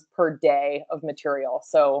 tons per day of material.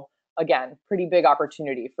 So again, pretty big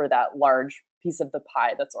opportunity for that large piece of the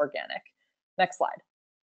pie that's organic. Next slide.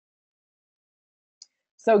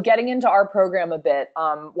 So getting into our program a bit,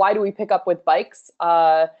 why do we pick up with bikes?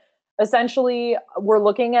 Essentially, we're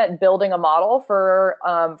looking at building a model for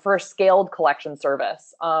a scaled collection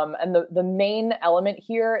service. And the main element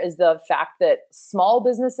here is the fact that small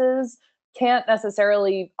businesses can't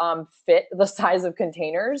necessarily fit the size of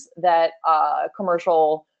containers that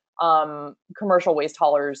commercial waste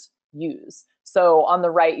haulers use. So on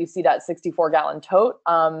the right, you see that 64-gallon tote.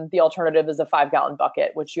 The alternative is a 5-gallon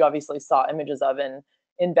bucket, which you obviously saw images of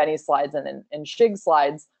in Benny's slides and in Shig's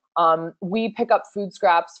slides. We pick up food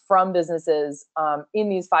scraps from businesses in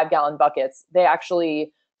these 5-gallon buckets. They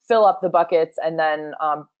actually fill up the buckets and then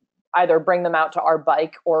either bring them out to our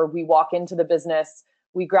bike, or we walk into the business,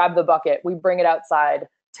 we grab the bucket, we bring it outside,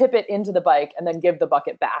 tip it into the bike, and then give the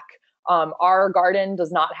bucket back. Our garden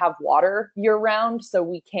does not have water year round, so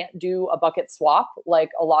we can't do a bucket swap like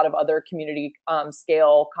a lot of other community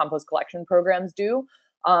scale compost collection programs do,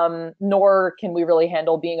 nor can we really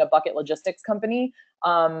handle being a bucket logistics company.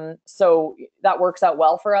 So that works out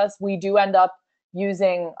well for us. We do end up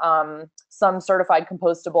using some certified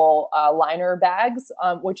compostable liner bags,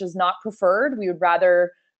 which is not preferred. We would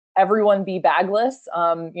rather everyone be bagless,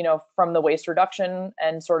 from the waste reduction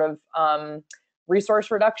and sort of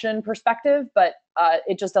resource reduction perspective, but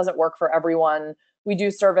it just doesn't work for everyone. We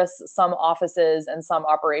do service some offices and some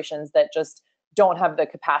operations that just don't have the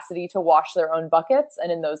capacity to wash their own buckets,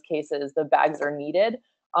 and in those cases, the bags are needed.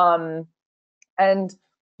 And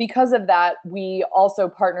because of that, we also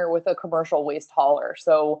partner with a commercial waste hauler.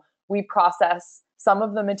 So we process some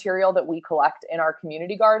of the material that we collect in our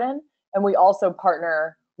community garden, and we also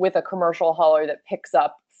partner with a commercial hauler that picks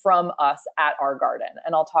up from us at our garden.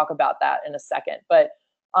 And I'll talk about that in a second. But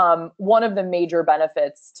one of the major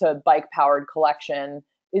benefits to bike-powered collection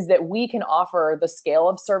is that we can offer the scale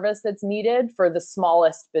of service that's needed for the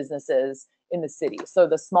smallest businesses in the city. So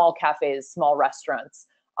the small cafes, small restaurants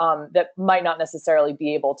that might not necessarily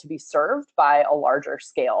be able to be served by a larger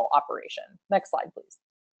scale operation. Next slide, please.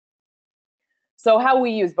 So how we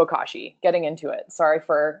use Bokashi, getting into it. Sorry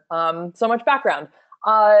for so much background.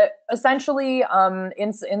 Essentially,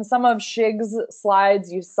 in some of Shig's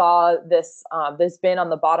slides, you saw this this bin on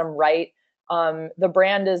the bottom right. The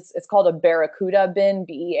brand it's called a Barracuda bin,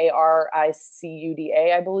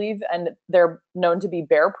 Bearicuda, I believe, and they're known to be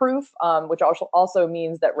bear proof, which also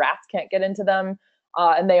means that rats can't get into them,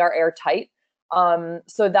 and they are airtight.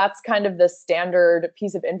 So that's kind of the standard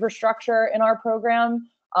piece of infrastructure in our program.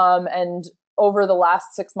 And over the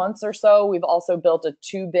last 6 months or so, we've also built a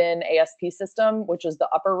 2-bin ASP system, which is the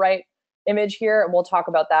upper right image here, and we'll talk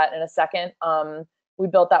about that in a second. We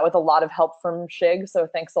built that with a lot of help from Shig, so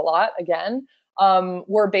thanks a lot again.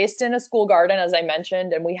 We're based in a school garden, as I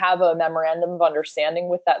mentioned, and we have a memorandum of understanding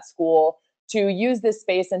with that school to use this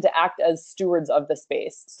space and to act as stewards of the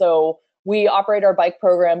space. So we operate our bike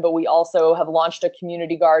program, but we also have launched a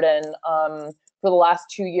community garden. For the last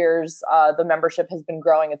 2 years, the membership has been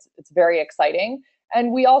growing. It's very exciting.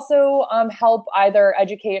 And we also help either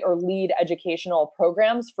educate or lead educational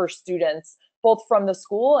programs for students, both from the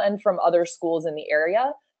school and from other schools in the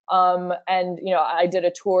area. And I did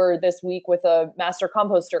a tour this week with a master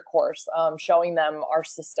composter course, showing them our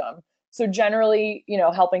system. So generally,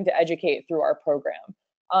 helping to educate through our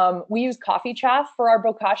program. We use coffee chaff for our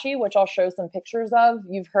Bokashi, which I'll show some pictures of.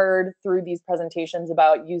 You've heard through these presentations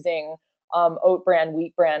about using oat bran,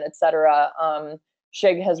 wheat bran, etc.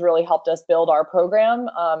 Shig has really helped us build our program,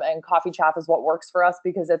 and coffee chaff is what works for us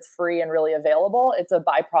because it's free and really available. It's a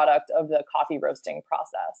byproduct of the coffee roasting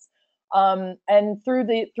process. And through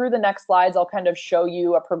the next slides, I'll kind of show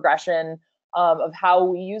you a progression of how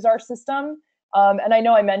we use our system. And I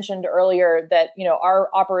know I mentioned earlier that our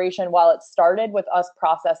operation, while it started with us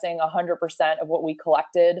processing 100% of what we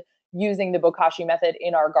collected using the Bokashi method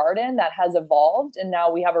in our garden, that has evolved, and now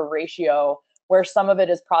we have a ratio where some of it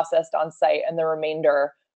is processed on site and the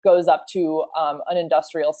remainder goes up to an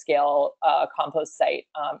industrial scale compost site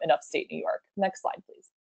in upstate New York. Next slide,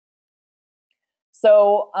 please.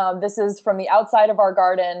 So this is from the outside of our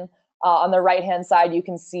garden. On the right-hand side, you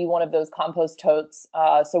can see one of those compost totes.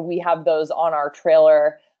 So we have those on our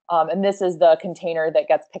trailer, and this is the container that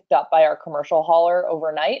gets picked up by our commercial hauler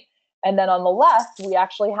overnight. And then on the left, we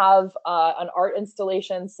actually have an art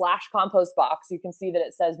installation / compost box. You can see that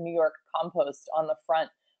it says New York Compost on the front.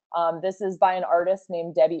 This is by an artist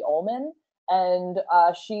named Debbie Ullman. And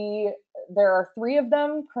there are 3 of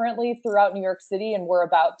them currently throughout New York City, and we're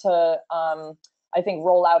about to, I think,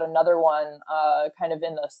 roll out another one kind of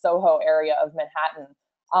in the Soho area of Manhattan.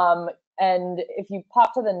 And if you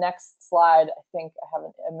pop to the next slide, I think I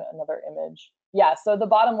have another image. Yeah, so the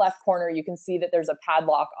bottom left corner, you can see that there's a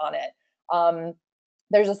padlock on it.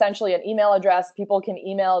 There's essentially an email address. People can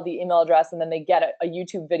email the email address, and then they get a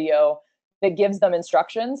YouTube video that gives them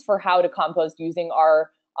instructions for how to compost using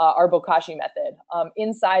our Bokashi method.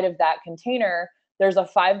 Inside of that container, there's a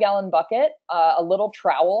 5-gallon bucket, a little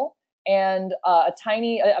trowel, and a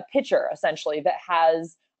pitcher, essentially, that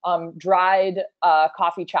has dried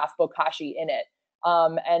coffee chaff Bokashi in it.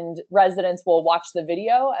 And residents will watch the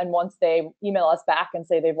video, and once they email us back and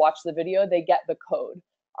say they've watched the video, they get the code.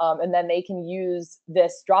 And then they can use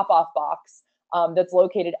this drop-off box that's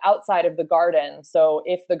located outside of the garden. So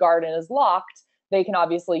if the garden is locked, they can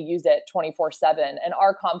obviously use it 24/7. And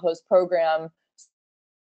our compost program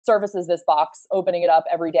services this box, opening it up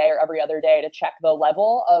every day or every other day to check the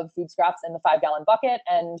level of food scraps in the 5-gallon bucket.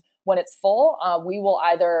 And when it's full, we will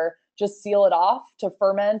either just seal it off to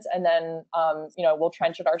ferment and then we'll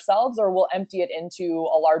trench it ourselves, or we'll empty it into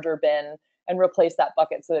a larger bin and replace that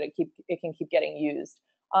bucket so that it can keep getting used.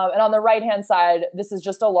 And on the right-hand side, this is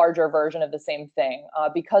just a larger version of the same thing.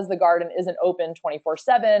 Because the garden isn't open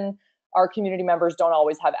 24/7, our community members don't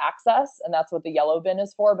always have access, and that's what the yellow bin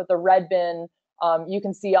is for. But the red bin, you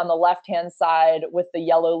can see on the left-hand side with the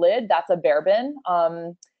yellow lid, that's a bare bin.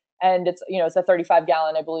 And it's a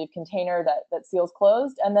 35-gallon, I believe, container that seals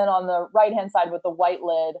closed. And then on the right-hand side with the white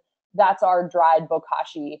lid, that's our dried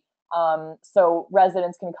bokashi. So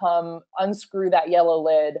residents can come, unscrew that yellow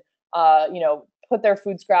lid, put their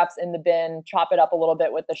food scraps in the bin, chop it up a little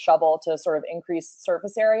bit with the shovel to sort of increase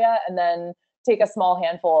surface area, and then take a small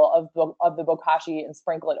handful of the bokashi and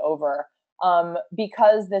sprinkle it over.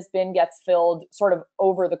 Because this bin gets filled sort of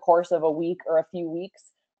over the course of a week or a few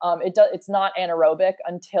weeks, it's not anaerobic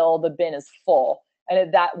until the bin is full.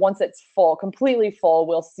 And once it's full, completely full,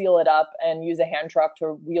 we'll seal it up and use a hand truck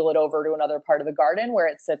to wheel it over to another part of the garden where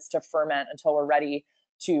it sits to ferment until we're ready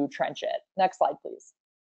to trench it. Next slide, please.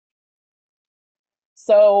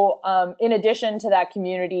 So in addition to that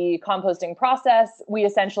community composting process, we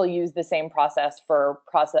essentially use the same process for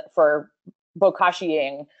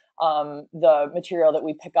bokashiing the material that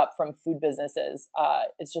we pick up from food businesses.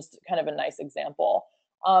 It's just kind of a nice example.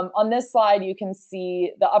 On this slide, you can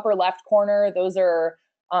see the upper left corner. Those are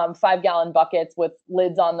 5-gallon buckets with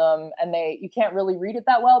lids on them, and you can't really read it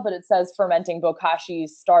that well, but it says fermenting bokashi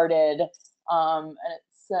started, and it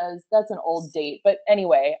says that's an old date. But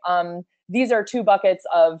anyway, these are 2 buckets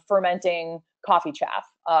of fermenting coffee chaff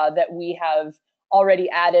that we have already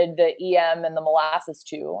added the EM and the molasses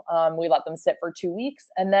to. We let them sit for 2 weeks,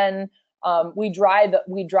 and then we dry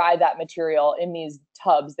that material in these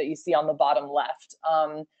tubs that you see on the bottom left,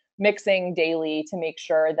 mixing daily to make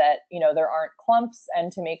sure that there aren't clumps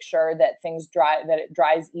and to make sure that it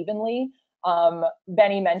dries evenly.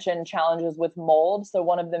 Benny mentioned challenges with mold, so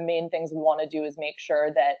one of the main things we want to do is make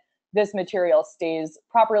sure that this material stays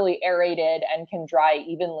properly aerated and can dry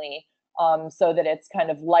evenly, so that it's kind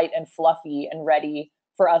of light and fluffy and ready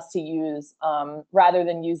for us to use, rather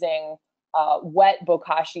than using wet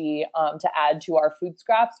bokashi to add to our food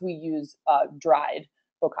scraps. We use dried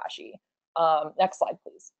bokashi. Next slide,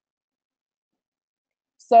 please.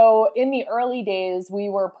 So in the early days, we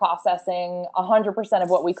were processing 100% of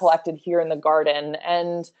what we collected here in the garden.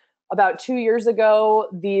 And about 2 years ago,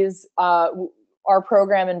 our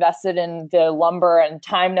program invested in the lumber and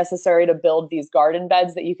time necessary to build these garden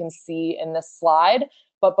beds that you can see in this slide.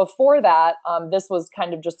 But before that, this was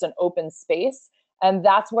kind of just an open space, and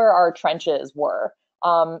that's where our trenches were.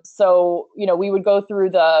 So we would go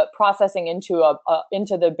through the processing into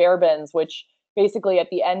the bare bins, which basically at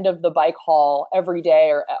the end of the bike haul every day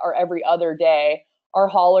or every other day, our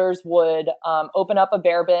haulers would open up a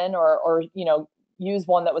bare bin or use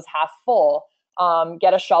one that was half full.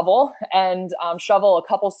 Get a shovel and shovel a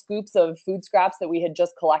couple scoops of food scraps that we had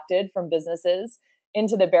just collected from businesses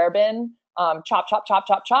into the bare bin, chop, chop, chop,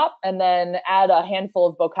 chop, chop, and then add a handful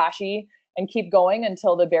of bokashi and keep going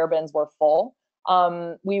until the bare bins were full.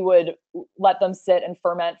 We would let them sit and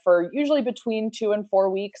ferment for usually between 2 and 4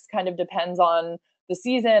 weeks, kind of depends on the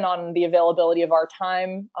season, on the availability of our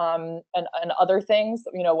time, and other things,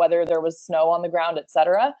 whether there was snow on the ground,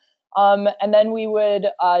 etc. And then we would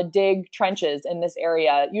dig trenches in this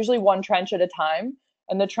area, usually 1 trench at a time.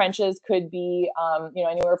 And the trenches could be,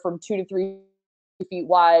 anywhere from 2 to 3 feet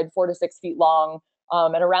wide, 4 to 6 feet long,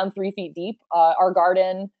 and around 3 feet deep. Our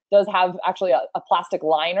garden does have actually a plastic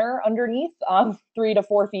liner underneath, 3 to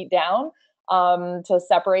 4 feet down, to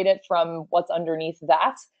separate it from what's underneath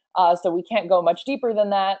that. So we can't go much deeper than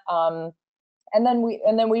that. And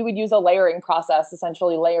then we would use a layering process,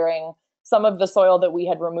 essentially layering some of the soil that we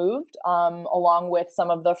had removed, along with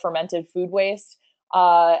some of the fermented food waste,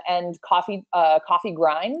 and coffee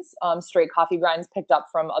grinds, straight coffee grinds picked up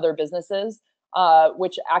from other businesses,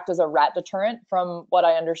 which act as a rat deterrent from what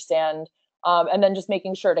I understand. And then just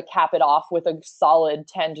making sure to cap it off with a solid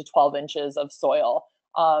 10 to 12 inches of soil.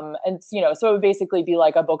 And so it would basically be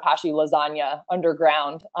like a bokashi lasagna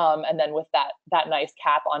underground, and then with that nice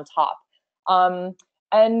cap on top.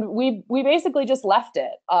 And we basically just left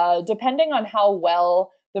it. Depending on how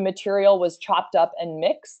well the material was chopped up and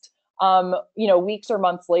mixed, weeks or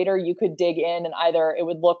months later, you could dig in and either it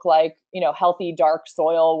would look like, healthy, dark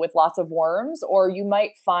soil with lots of worms, or you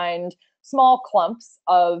might find small clumps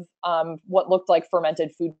of what looked like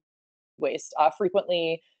fermented food waste.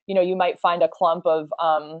 Frequently, you might find a clump of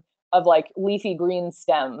like leafy green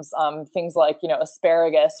stems, things like, you know,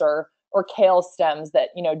 asparagus or kale stems that,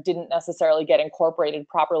 you know, didn't necessarily get incorporated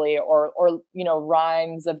properly, or you know,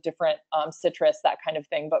 rinds of different citrus, that kind of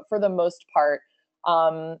thing. But for the most part,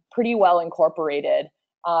 pretty well incorporated.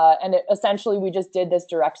 And essentially, we just did this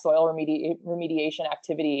direct soil remediation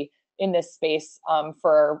activity in this space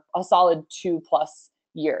for a solid 2+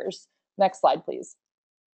 years. Next slide, please.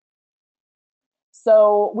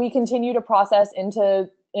 So we continue to process into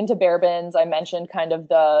bare bins. I mentioned kind of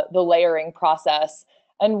the layering process,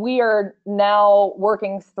 and we are now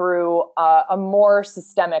working through a more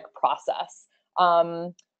systemic process.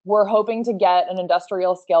 We're hoping to get an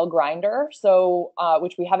industrial scale grinder, so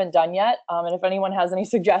which we haven't done yet. And if anyone has any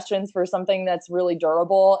suggestions for something that's really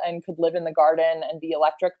durable and could live in the garden and be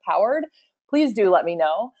electric powered, please do let me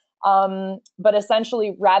know. But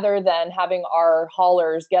essentially, rather than having our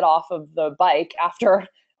haulers get off of the bike after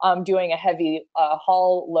doing a heavy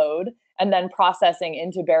haul load and then processing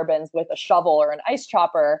into bare bins with a shovel or an ice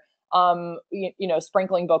chopper, you know,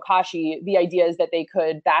 sprinkling Bokashi, the idea is that they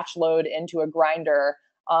could batch load into a grinder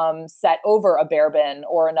set over a bare bin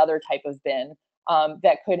or another type of bin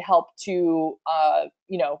that could help to,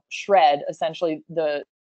 you know, shred essentially the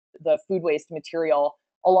food waste material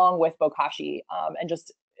along with Bokashi and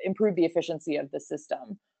just improve the efficiency of the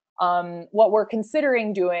system. What we're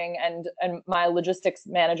considering doing, and my logistics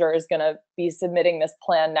manager is going to be submitting this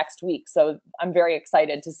plan next week, so I'm very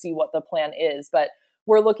excited to see what the plan is, but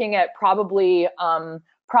we're looking at probably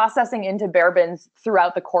processing into bare bins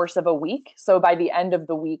throughout the course of a week. So by the end of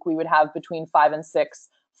the week, we would have between 5 and 6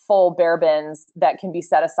 full bare bins that can be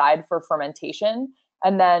set aside for fermentation.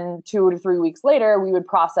 And then 2 to 3 weeks later, we would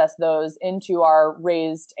process those into our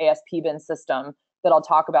raised ASP bin system that I'll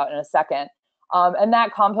talk about in a second. And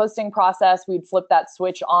that composting process, we'd flip that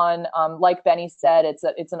switch on. Like Benny said, it's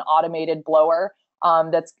an automated blower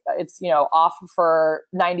it's you know, off for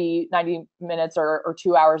 90 minutes or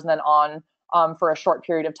 2 hours and then on for a short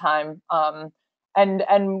period of time.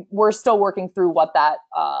 And we're still working through what that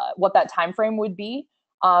time frame would be.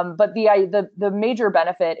 But the major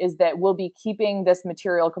benefit is that we'll be keeping this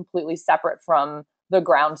material completely separate from the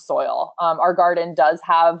ground soil. Our garden does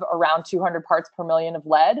have around 200 parts per million of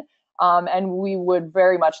lead, and we would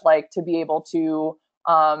very much like to be able to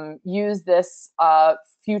use this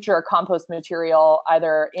future compost material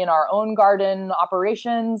either in our own garden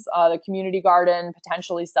operations, the community garden,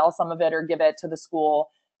 potentially sell some of it or give it to the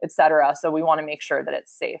school, etc. So we want to make sure that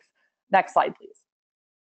it's safe. Next slide, please.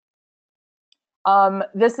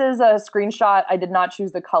 This is a screenshot. I did not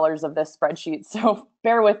choose the colors of this spreadsheet, so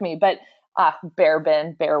bear with me, but bare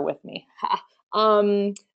bin, bear with me.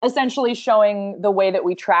 Essentially showing the way that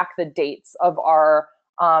we track the dates of our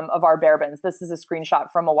bare bins. This is a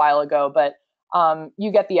screenshot from a while ago, but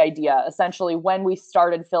you get the idea. Essentially, when we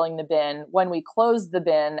started filling the bin, when we closed the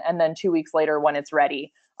bin, and then 2 weeks later when it's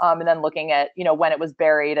ready, and then looking at, you know, when it was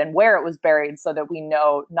buried and where it was buried, so that we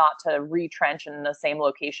know not to retrench in the same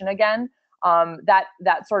location again.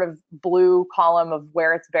 That sort of blue column of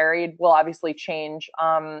where it's buried will obviously change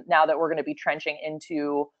now that we're going to be trenching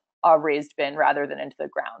into a raised bin rather than into the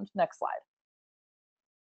ground. Next slide.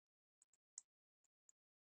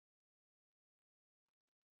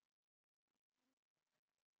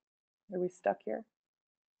 Are we stuck here?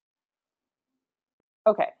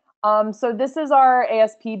 Okay. So this is our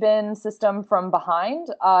ASP bin system from behind.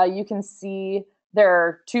 You can see there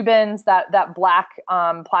are 2 bins. That black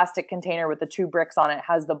plastic container with the 2 bricks on it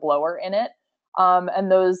has the blower in it.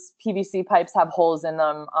 And those PVC pipes have holes in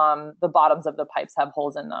them. The bottoms of the pipes have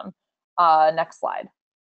holes in them. Next slide.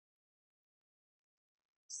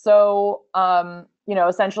 So, you know,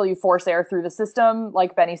 essentially you force air through the system,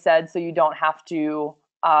 like Benny said, so you don't have to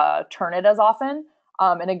turn it as often.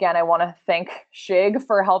 And again, I want to thank Shig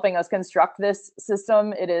for helping us construct this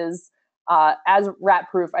system. It is as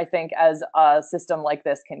rat-proof, I think, as a system like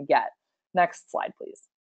this can get. Next slide, please.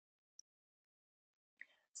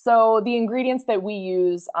 So the ingredients that we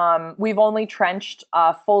use, we've only trenched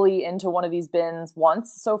fully into one of these bins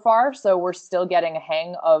once so far, so we're still getting a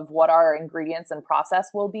hang of what our ingredients and process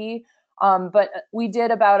will be. But we did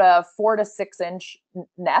about a 4 to 6 inch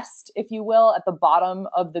nest, if you will, at the bottom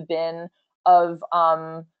of the bin of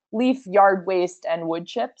leaf, yard waste, and wood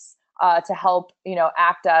chips to help, you know,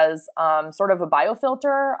 act as sort of a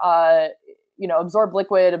biofilter, you know, absorb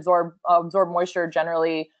liquid, absorb moisture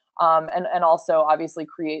generally, and also obviously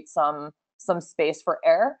create some space for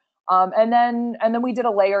air. And then we did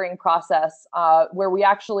a layering process where we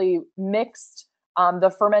actually mixed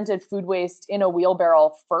the fermented food waste in a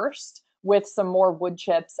wheelbarrow first with some more wood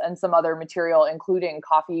chips and some other material, including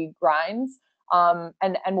coffee grinds.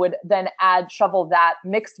 and would then shovel that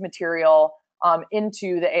mixed material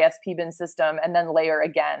into the ASP bin system, and then layer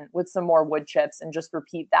again with some more wood chips and just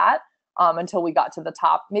repeat that until we got to the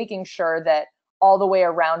top, making sure that all the way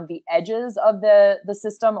around the edges of the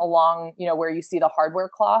system along, where you see the hardware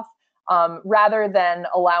cloth, rather than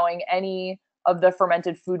allowing any of the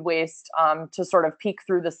fermented food waste to sort of peek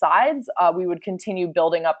through the sides, we would continue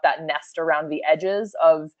building up that nest around the edges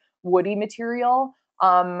of woody material,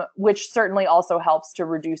 which certainly also helps to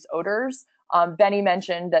reduce odors. Benny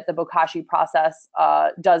mentioned that the Bokashi process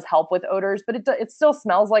does help with odors, but it still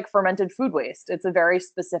smells like fermented food waste. It's a very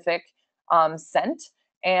specific scent.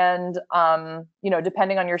 And,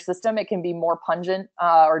 depending on your system, it can be more pungent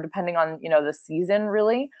or depending on, the season,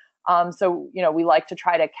 really. So, we like to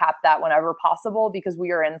try to cap that whenever possible because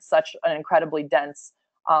we are in such an incredibly dense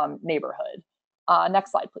neighborhood.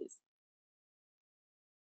 Next slide, please.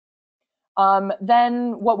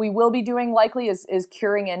 Then what we will be doing likely is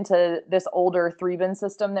curing into this older 3-bin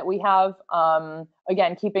system that we have.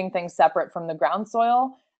 Again, keeping things separate from the ground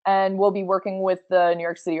soil. And we'll be working with the New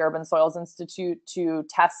York City Urban Soils Institute to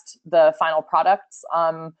test the final products.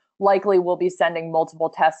 Likely we'll be sending multiple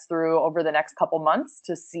tests through over the next couple months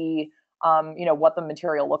to see what the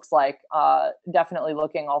material looks like. Definitely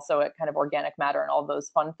looking also at kind of organic matter and all those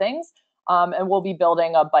fun things. And we'll be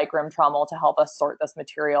building a bike rim trommel to help us sort this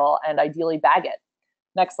material and ideally bag it.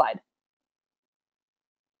 Next slide.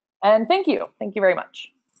 And thank you. Thank you very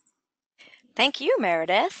much. Thank you,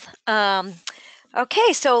 Meredith.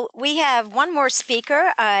 Okay, so we have one more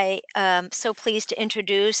speaker. I am so pleased to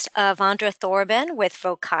introduce Vandra Thorben with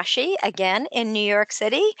Bokashi, again in New York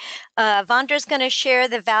City. Vandra's going to share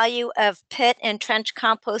the value of pit and trench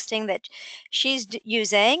composting that she's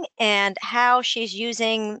using and how she's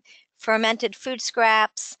using fermented food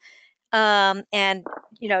scraps and,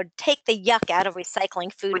 take the yuck out of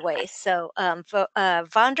recycling food waste. So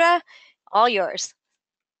Vandra, all yours.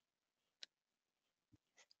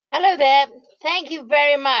 Hello there. Thank you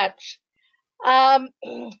very much. I'm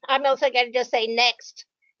also going to just say next.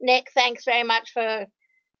 Nick, thanks very much for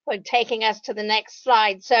taking us to the next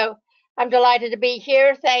slide. So I'm delighted to be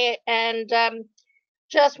here and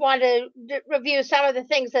just want to review some of the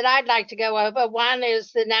things that I'd like to go over. One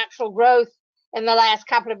is the natural growth in the last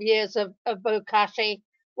couple of years of Bokashi,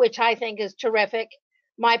 which I think is terrific.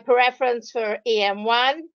 My preference for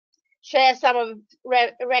EM1, share some of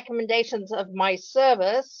recommendations of my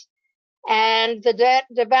service, and the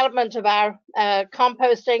development of our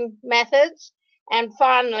composting methods, and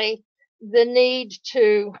finally the need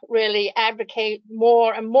to really advocate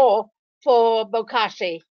more and more for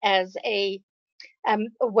Bokashi as a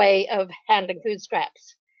way of handling food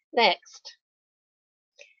scraps. Next.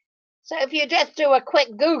 So if you just do a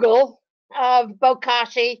quick Google of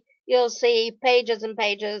Bokashi, you'll see pages and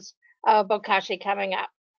pages of Bokashi coming up,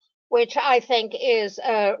 which I think is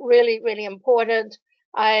really, really important.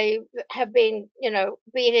 I have been,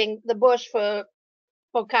 beating the bush for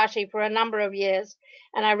Bokashi for a number of years,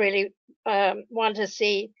 and I really want to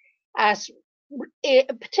see us,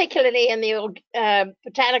 particularly in the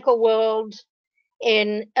botanical world,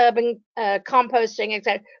 in urban composting,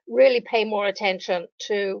 etc., really pay more attention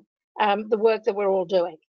to the work that we're all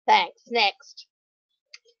doing. Thanks. Next.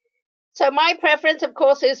 So my preference, of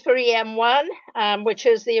course, is for EM1, which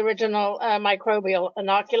is the original microbial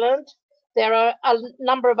inoculant. There are a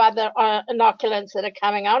number of other inoculants that are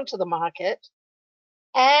coming onto the market.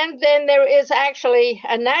 And then there is actually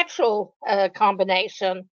a natural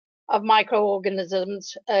combination of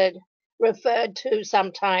microorganisms referred to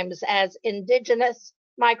sometimes as indigenous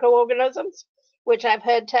microorganisms, which I've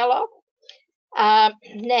heard tell of.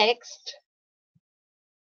 Next.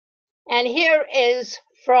 And here is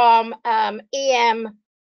from EM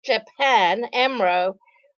Japan, EMRO,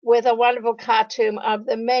 with a wonderful cartoon of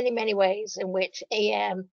the many, many ways in which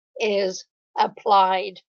EM is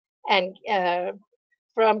applied, and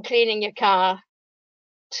from cleaning your car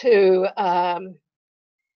to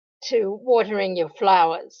watering your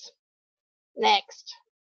flowers. Next.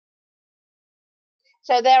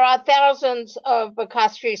 So there are thousands of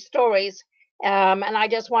Bokashi stories, and I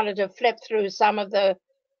just wanted to flip through some of the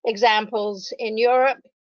examples in Europe.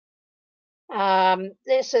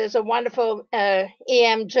 This is a wonderful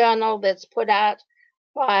EM journal that's put out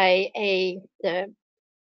by a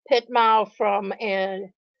Pitmau from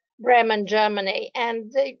Bremen, Germany,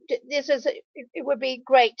 and it would be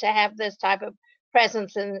great to have this type of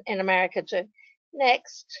presence in America too.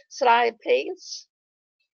 Next slide, please.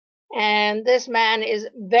 And this man is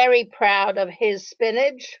very proud of his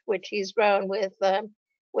spinach, which he's grown with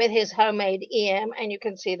his homemade EM, and you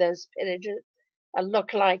can see those spinaches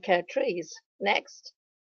look like trees. Next.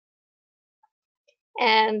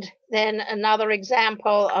 And then another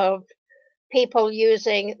example of people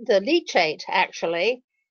using the leachate, actually,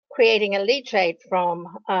 creating a leachate from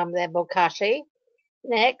their bokashi.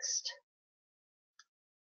 Next.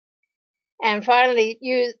 And finally,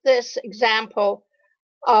 use this example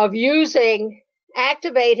of using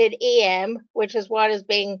activated EM, which is what is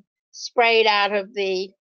being sprayed out of the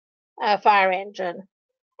fire engine.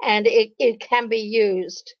 And it can be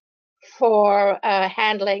used for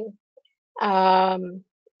handling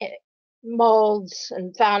molds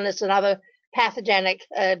and foulness and other pathogenic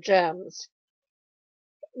germs.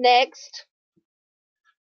 Next.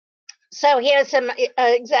 So here are some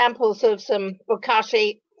examples of some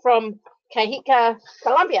bokashi from Cajicá,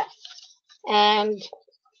 Colombia. And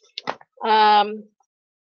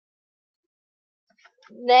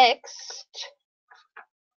next,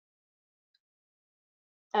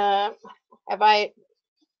 I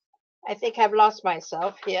think I've lost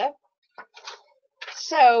myself here.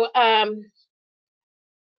 So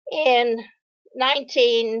in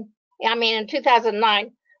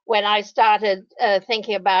 2009, when I started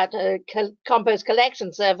thinking about a compost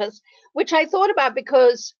collection service, which I thought about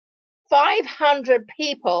because 500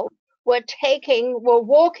 people were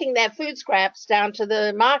walking their food scraps down to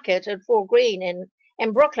the market at Fort Greene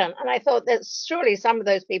in Brooklyn. And I thought that surely some of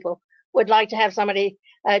those people would like to have somebody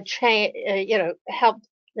help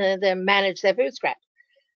them manage their food scraps.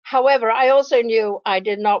 However, I also knew I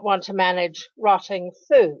did not want to manage rotting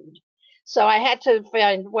food. So I had to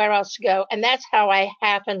find where else to go. And that's how I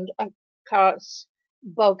happened across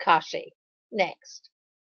Bokashi. Next.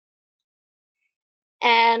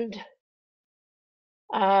 And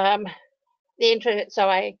so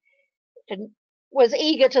I was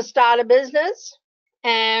eager to start a business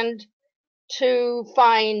and to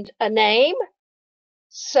find a name.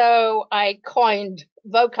 So I coined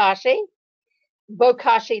Bokashi,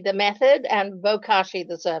 Bokashi the method, and Bokashi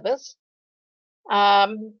the service.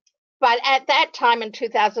 But at that time in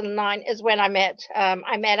 2009 is when I met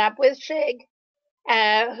up with Shig,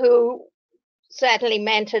 who certainly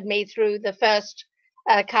mentored me through the first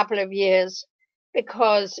couple of years,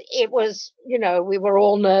 because it was, we were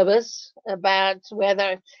all nervous about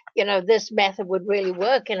whether, this method would really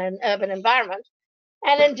work in an urban environment.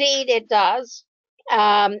 And indeed it does,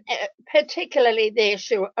 particularly the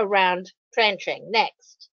issue around trenching.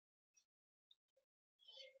 Next.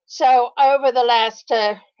 So over the last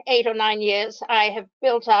 8 or 9 years, I have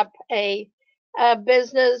built up a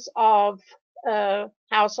business of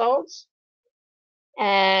households,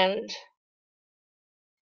 and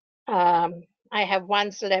I have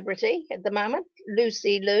one celebrity at the moment,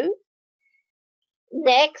 Lucy Liu.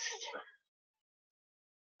 Next.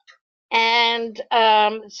 And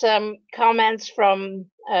some comments from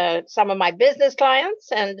some of my business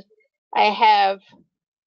clients. And I have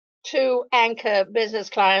 2 anchor business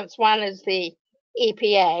clients. One is the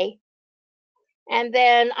EPA. And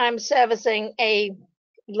then I'm servicing a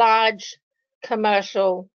large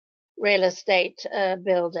commercial real estate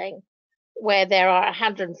building where there are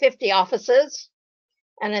 150 offices.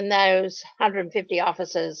 And in those 150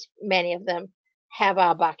 offices, many of them have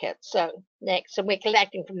our buckets. So next, and we're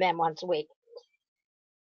collecting from them once a week.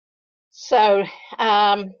 So,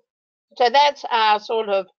 so that's our sort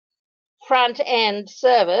of front end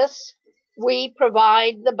service. We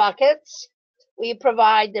provide the buckets, we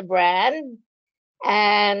provide the bran,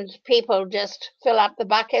 and people just fill up the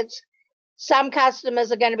buckets. Some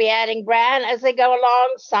customers are going to be adding bran as they go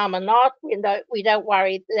along, some are not. We don't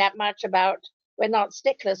worry that much about, we're not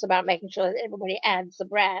sticklers about making sure that everybody adds the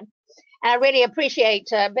bran. And I really appreciate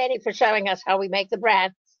Betty for showing us how we make the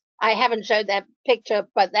bran. I haven't showed that picture,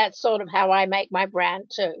 but that's sort of how I make my bran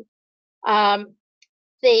too. And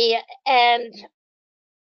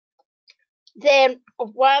then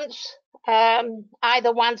once,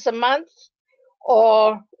 either once a month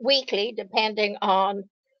or weekly, depending on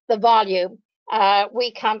the volume,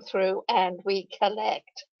 we come through and we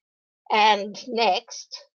collect. And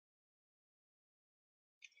next,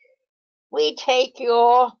 we take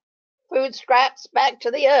your food scraps back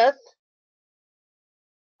to the earth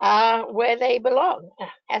where they belong,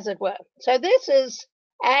 as it were. So this is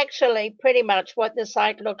actually pretty much what the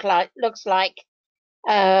site looks like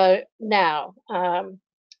now,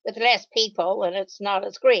 with less people, and it's not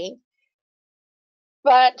as green.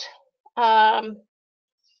 But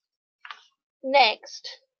next,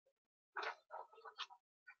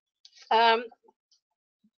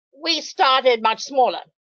 we started much smaller,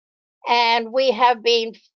 and we have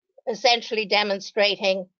been essentially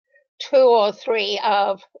demonstrating 2 or 3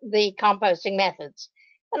 of the composting methods.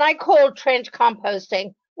 And I call trench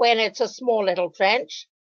composting when it's a small little trench,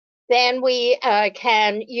 Then we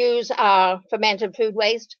can use our fermented food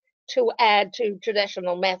waste to add to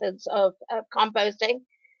traditional methods of composting.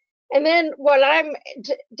 And then what I'm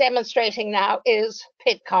demonstrating now is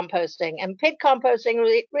pit composting. And pit composting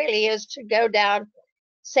really is to go down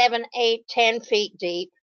 7, 8, 10 feet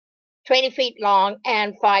deep, 20 feet long,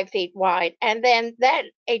 and 5 feet wide. And then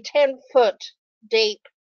a 10-foot deep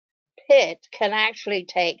pit can actually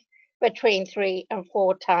take between 3 and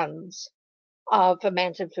 4 tons of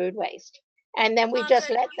fermented food waste. And then we just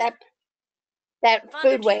let that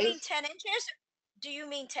food do you mean waste. 10 inches? Do you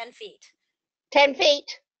mean 10 feet? 10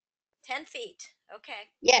 feet. 10 feet. Okay.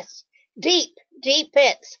 Yes. Deep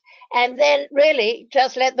pits. And then really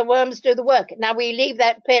just let the worms do the work. Now we leave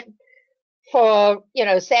that pit for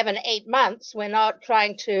 7, 8 months. We're not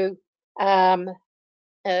trying to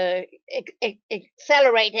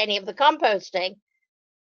accelerate any of the composting,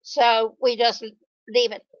 so we just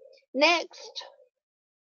leave it. Next,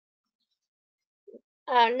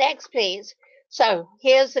 please. So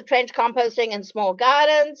here's the trench composting in small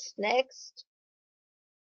gardens. Next.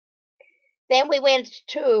 Then we went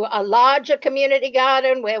to a larger community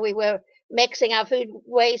garden where we were mixing our food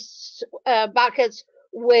waste buckets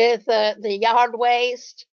with the yard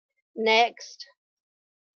waste. Next.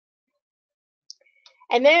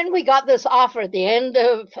 And then we got this offer at the end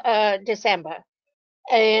of December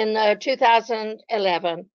in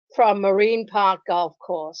 2011 from Marine Park Golf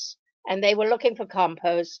Course. And they were looking for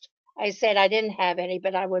compost. I said I didn't have any,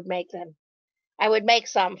 but I would make them. I would make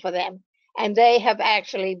some for them. And they have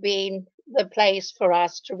actually been the place for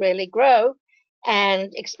us to really grow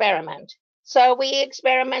and experiment. So we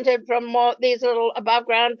experimented from these little above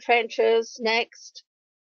ground trenches. Next.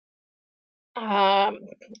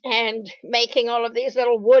 And making all of these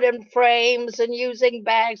little wooden frames and using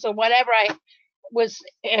bags or whatever I was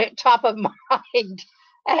top of mind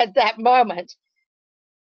at that moment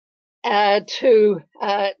to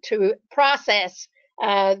process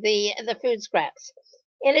the food scraps.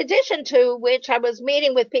 In addition to which, I was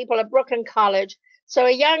meeting with people at Brooklyn College. So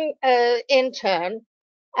a young intern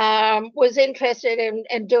was interested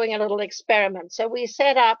in doing a little experiment. So we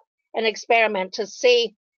set up an experiment to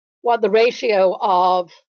see what the ratio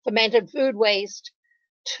of fermented food waste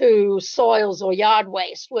to soils or yard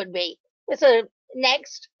waste would be.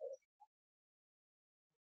 Next.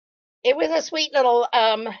 It was a sweet little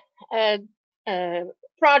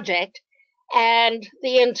project, and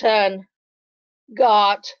the intern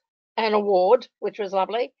got an award, which was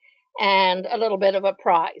lovely, and a little bit of a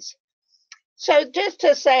prize. So just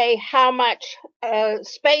to say how much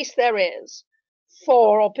space there is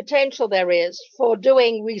or potential there is for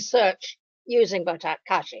doing research using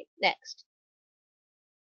Bokashi. Next.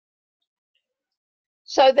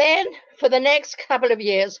 So then for the next couple of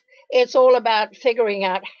years, it's all about figuring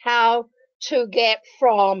out how to get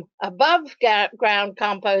from above ground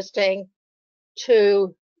composting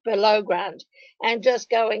to below ground, and just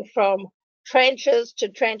going from trenches to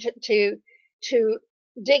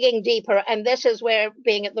digging deeper. And this is where,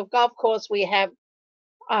 being at the golf course, we have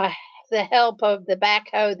the help of the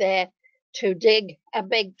backhoe there to dig a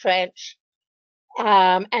big trench,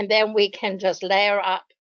 and then we can just layer up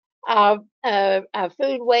our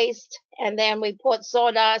food waste, and then we put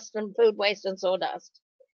sawdust and food waste and sawdust.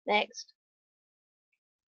 Next.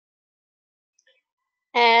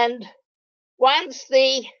 And once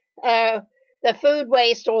the food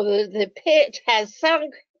waste or the pit has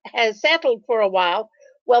settled for a while,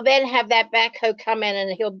 we'll then have that backhoe come in,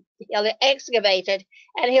 and he'll excavate it,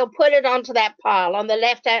 and he'll put it onto that pile on the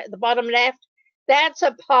left, at the bottom left. That's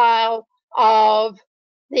a pile of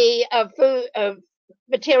the food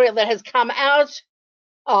material that has come out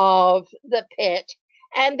of the pit,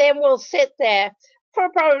 and then we'll sit there for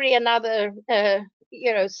probably another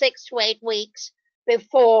 6 to 8 weeks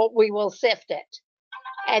before we will sift it,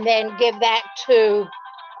 and then give that to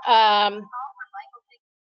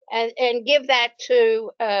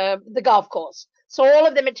the golf course. So all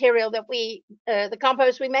of the material that the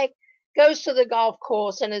compost we make, goes to the golf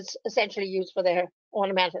course and is essentially used for their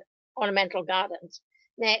ornamental gardens.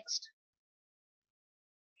 Next.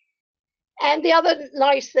 And the other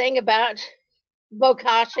nice thing about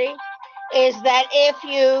Bokashi is that if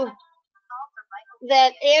you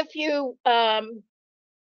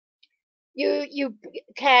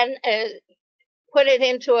can put it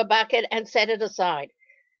into a bucket and set it aside.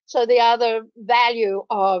 So the other value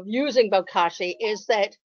of using Bokashi is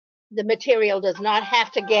that the material does not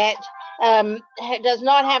have to get. Oh,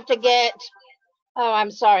 I'm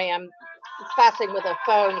sorry, I'm fussing with a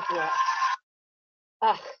phone here.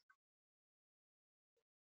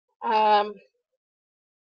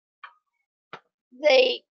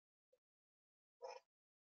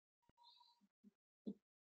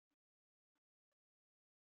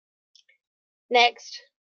 Next.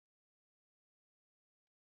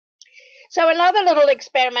 So another little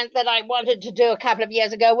experiment that I wanted to do a couple of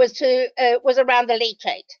years ago was around the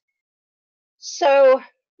leachate. So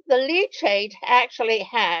the leachate actually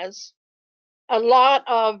has a lot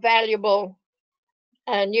of valuable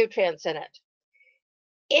nutrients in it.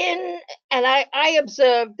 And I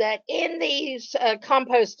observed that in these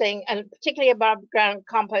composting, and particularly above ground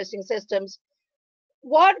composting systems,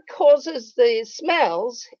 what causes the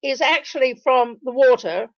smells is actually from the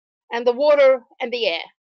water and the air.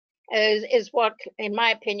 Is what, in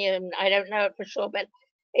my opinion, I don't know it for sure, but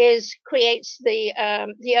creates the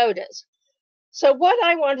odors. So what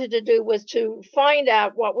I wanted to do was to find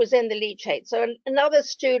out what was in the leachate. So another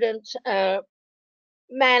student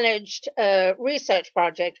managed research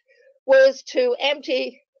project was to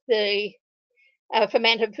empty the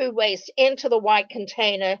fermented food waste into the white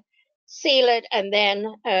container, seal it, and then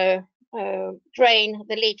drain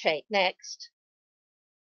the leachate. Next.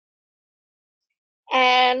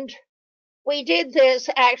 And we did this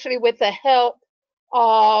actually with the help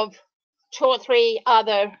of 2 or 3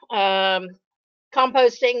 other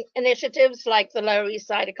composting initiatives like the Lower East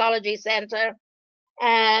Side Ecology Center.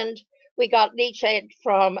 And we got leachate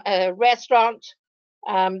from a restaurant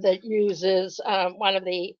that uses one of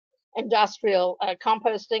the industrial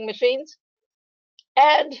composting machines.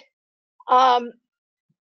 And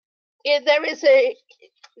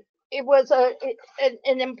it was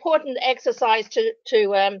an important exercise to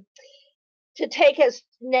take us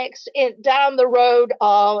next down the road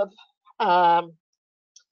of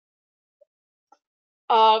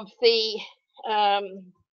the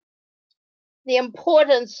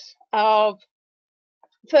importance of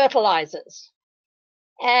fertilizers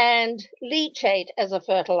and leachate as a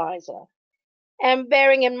fertilizer, and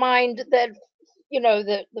bearing in mind that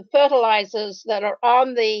the fertilizers that are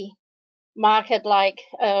on the market, like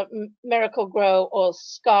Miracle-Gro or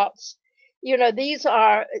Scott's, these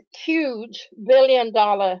are huge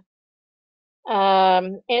billion-dollar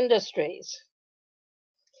industries.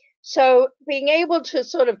 So being able to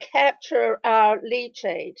sort of capture our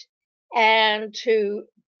leachate and to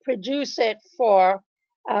produce it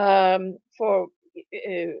in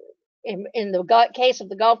the case of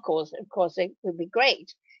the golf course, of course, it would be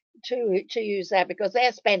great to use that, because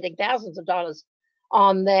they're spending thousands of dollars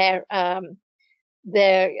on their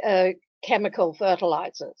chemical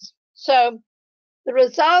fertilizers. So the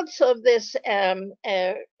results of this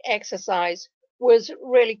exercise was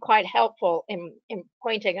really quite helpful in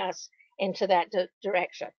pointing us into that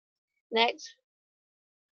direction. Next.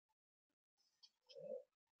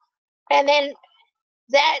 And then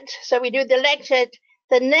so we do the lecture.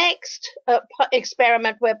 The next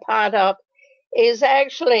experiment we're part of is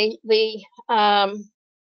actually a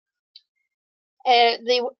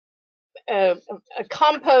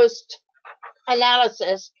compost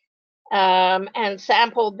analysis and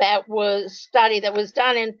sample study that was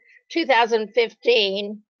done in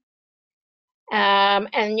 2015,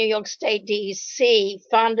 and New York State DEC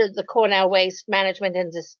funded the Cornell Waste Management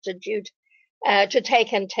Institute to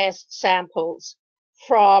take and test samples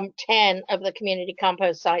from 10 of the community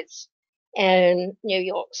compost sites in New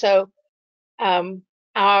York. So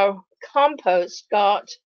our compost got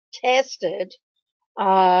tested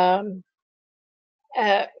at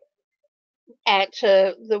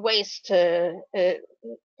the waste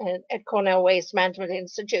at Cornell Waste Management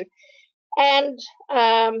Institute, and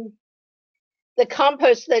the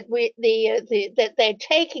compost that that they're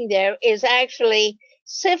taking there is actually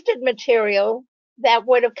sifted material that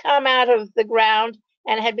would have come out of the ground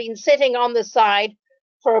and had been sitting on the side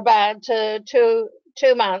for about 2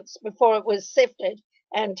 months before it was sifted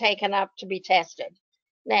and taken up to be tested.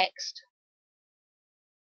 Next.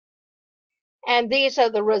 And these are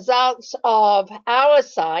the results of our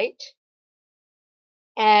site.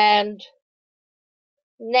 And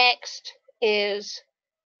next is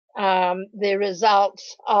the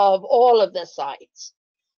results of all of the sites.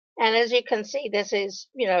 And as you can see, this is,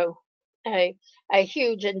 a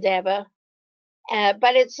huge endeavor,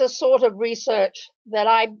 but it's the sort of research that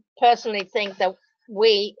I personally think that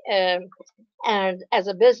we and as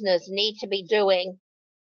a business need to be doing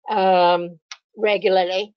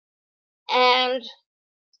regularly. And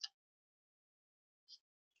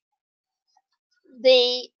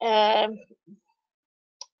the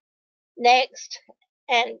next,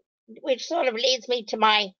 and which sort of leads me to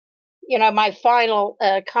my my final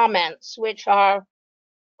comments, which are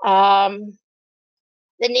the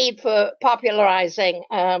need for popularizing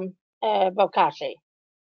Bokashi.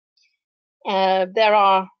 There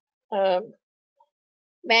are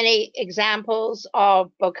many examples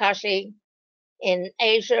of Bokashi in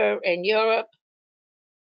Asia, in Europe,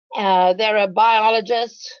 There are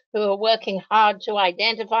biologists who are working hard to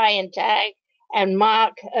identify and tag and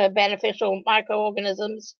mark beneficial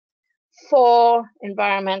microorganisms for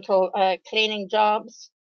environmental cleaning jobs.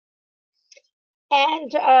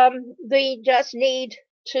 And we just need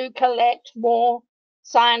to collect more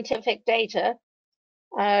scientific data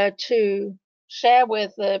to share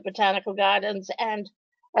with the botanical gardens and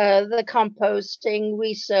the composting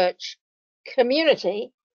research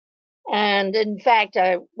community. And in fact,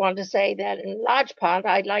 I want to say that in large part,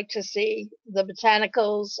 I'd like to see the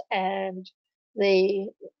botanicals and the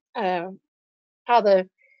other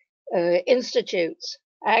institutes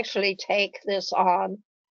actually take this on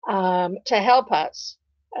to help us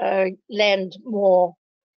lend more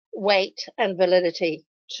weight and validity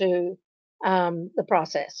to the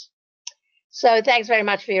process. So thanks very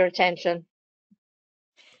much for your attention.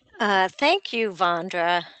 Thank you,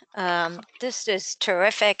 Vandra. This is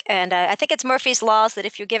terrific. And I think it's Murphy's Laws that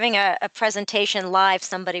if you're giving a presentation live,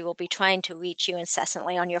 somebody will be trying to reach you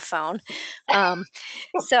incessantly on your phone.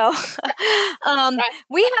 So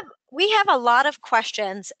we have a lot of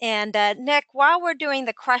questions. And Nick, while we're doing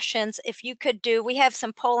the questions, if you could we have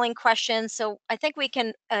some polling questions. So I think we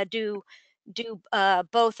can do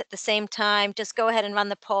both at the same time. Just go ahead and run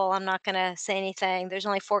the poll. I'm not going to say anything. There's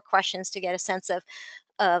only 4 questions to get a sense of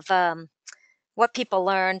what people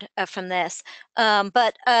learned from this.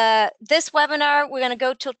 But this webinar, we're going to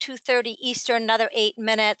go till 2:30 Eastern, another 8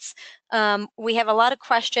 minutes. We have a lot of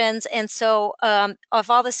questions, and so if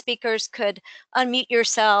all the speakers could unmute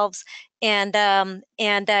yourselves, and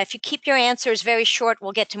if you keep your answers very short,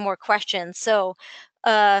 we'll get to more questions. So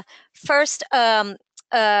first,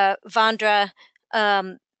 Vandra,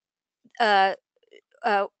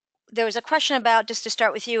 there was a question about, just to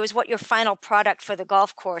start with you, is what your final product for the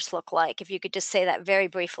golf course look like? If you could just say that very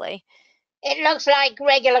briefly. It looks like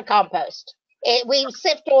regular compost. We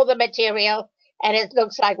sift all the material and it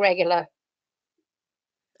looks like regular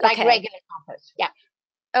compost. Yeah.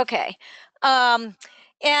 Okay.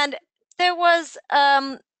 And there was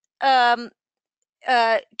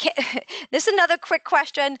this is another quick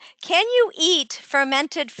question. Can you eat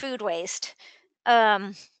fermented food waste?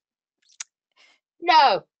 No.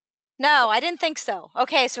 No, I didn't think so.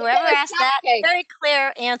 Okay, so whoever asked that, very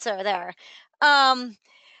clear answer there. And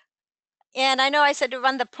I know I said to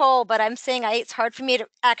run the poll, but I'm saying it's hard for me to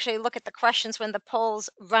actually look at the questions when the poll's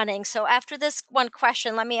running. So after this one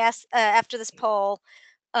question, let me ask, after this poll,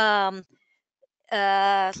 let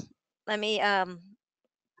me,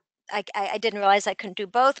 I didn't realize I couldn't do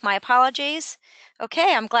both. My apologies.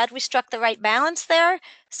 Okay, I'm glad we struck the right balance there.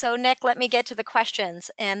 So Nick, let me get to the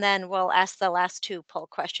questions, and then we'll ask the last 2 poll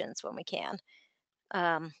questions when we can.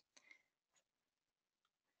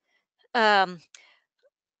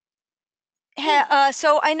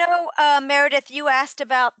 So I know, Meredith, you asked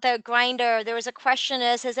about the grinder. There was a question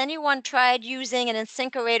has anyone tried using an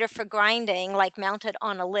incinerator for grinding, like mounted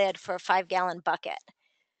on a lid for a 5-gallon bucket?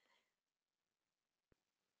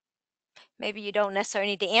 Maybe you don't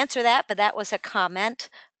necessarily need to answer that, but that was a comment.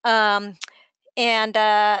 And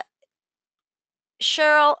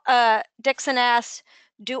Cheryl Dixon asked,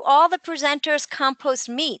 do all the presenters compost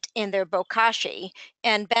meat in their bokashi?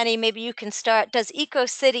 And Benny, maybe you can start. Does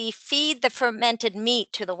EcoCity feed the fermented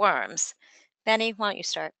meat to the worms? Benny, why don't you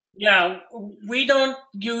start? Yeah, we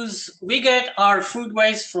get our food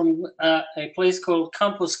waste from a place called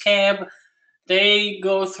Compost Cab. They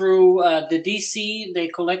go through the DC, they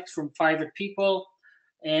collect from private people,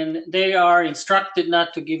 and they are instructed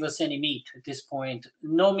not to give us any meat at this point.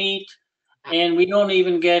 No meat, and we don't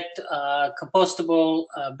even get compostable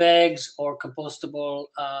bags or compostable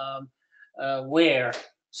ware.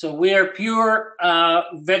 So we are pure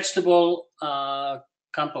vegetable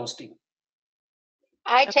composting.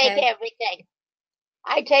 I take everything.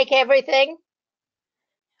 I take everything.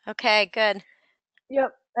 Okay, good.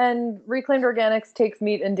 Yep. And Reclaimed Organics takes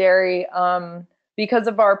meat and dairy. Because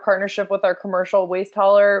of our partnership with our commercial waste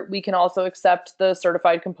hauler, we can also accept the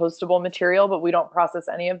certified compostable material, but we don't process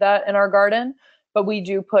any of that in our garden. But we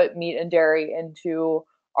do put meat and dairy into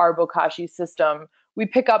our Bokashi system. We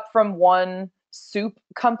pick up from one soup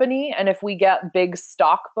company, and if we get big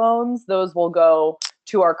stock bones, those will go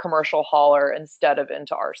to our commercial hauler instead of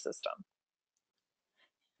into our system.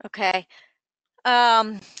 Okay.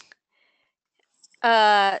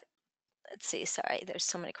 Let's see, sorry, there's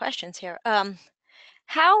so many questions here.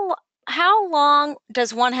 How long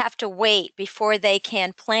does one have to wait before they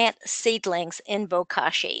can plant seedlings in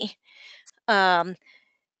Bokashi? I've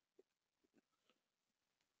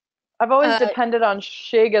always depended on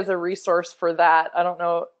Shig as a resource for that. I don't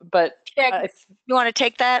know, but Shig, you want to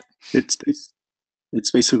take that? It's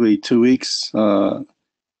basically 2 weeks.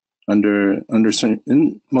 under certain,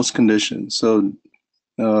 in most conditions. So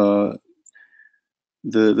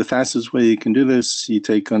the fastest way you can do this, you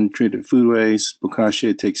take untreated food waste, bokashi,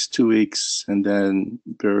 it takes 2 weeks, and then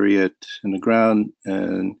bury it in the ground.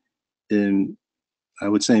 And in, I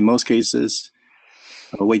would say in most cases,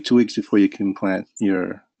 wait 2 weeks before you can plant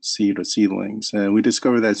your seed or seedlings. And we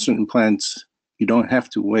discovered that certain plants, you don't have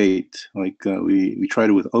to wait. Like we tried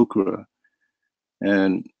it with okra,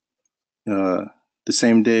 and the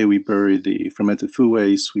same day we buried the fermented food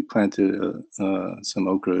waste, we planted some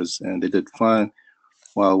okras, and they did fine.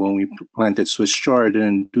 While when we planted Swiss chard, it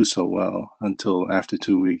didn't do so well until after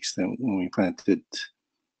 2 weeks. Then when we planted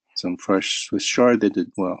some fresh Swiss chard, they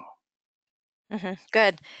did well.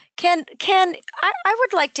 Good. I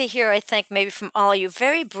would like to hear, I think, maybe from all of you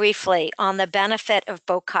very briefly on the benefit of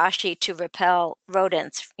bokashi to repel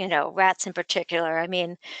rodents, rats in particular. I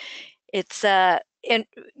mean, it's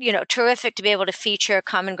terrific to be able to feature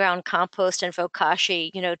Common Ground Compost and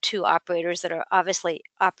bokashi, two operators that are obviously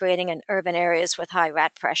operating in urban areas with high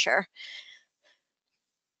rat pressure.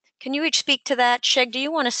 Can you each speak to that? Shig, do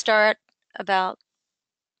you want to start about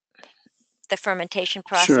the fermentation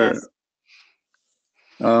process? Sure.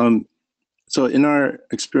 So in our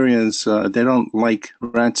experience,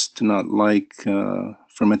 rats do not like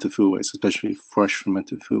fermented food waste, especially fresh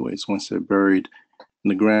fermented food waste once they're buried in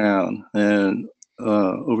the ground. And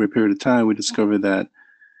over a period of time, we discovered that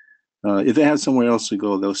if they have somewhere else to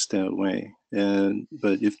go, they'll stay away.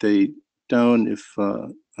 But if they don't, if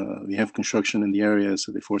we have construction in the area,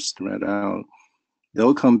 so they force the rat out,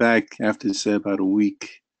 they'll come back after, say, about a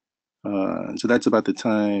week. So that's about the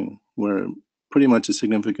time where pretty much a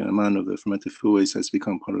significant amount of the fermented food waste has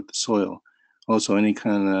become part of the soil. Also, any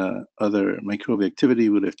kind of other microbial activity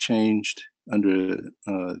would have changed under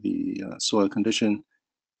the soil condition,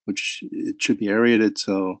 which it should be aerated.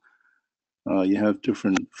 So you have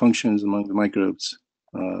different functions among the microbes.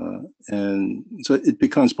 And so it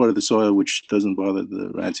becomes part of the soil, which doesn't bother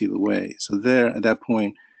the rats either way. So there, at that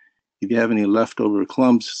point, if you have any leftover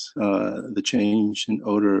clumps, the change in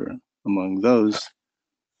odor among those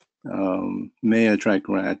may attract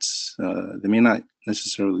rats. They may not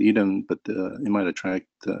necessarily eat them, but it might attract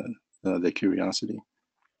their curiosity.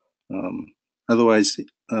 Otherwise,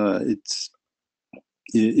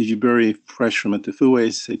 if you bury fresh fermented food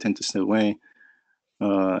waste, they tend to stay away.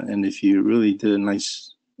 And if you really did a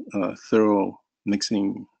nice, thorough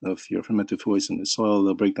mixing of your fermented food waste in the soil,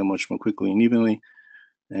 they'll break down much more quickly and evenly,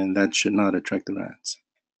 and that should not attract the rats.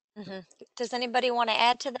 Does anybody want to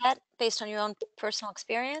add to that based on your own personal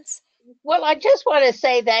experience? Well, I just want to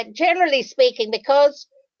say that generally speaking, because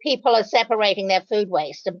people are separating their food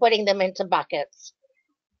waste and putting them into buckets,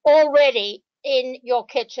 already in your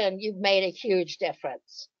kitchen, you've made a huge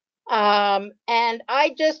difference. And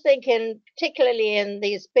I just think particularly in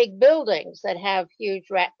these big buildings that have huge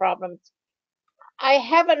rat problems, I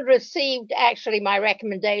haven't received actually my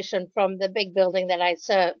recommendation from the big building that I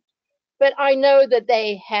serve, but I know that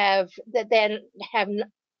they have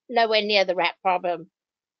nowhere near the rat problem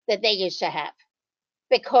that they used to have,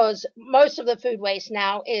 because most of the food waste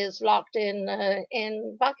now is locked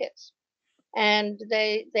in buckets, and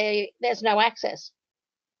there's no access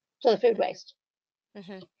to the food waste.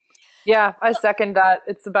 Yeah, I second that.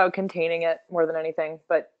 It's about containing it more than anything,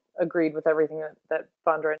 but agreed with everything that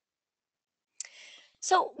Vandra.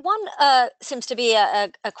 So one seems to be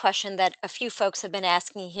a question that a few folks have been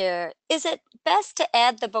asking here. Is it best to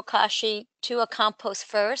add the bokashi to a compost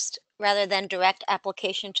first rather than direct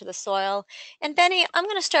application to the soil? And Benny, I'm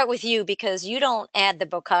going to start with you because you don't add the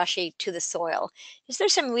bokashi to the soil. Is there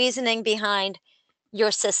some reasoning behind your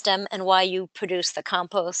system and why you produce the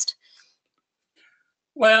compost?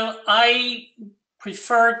 Well, I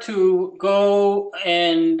prefer to go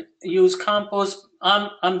and use compost.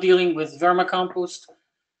 I'm dealing with vermicompost,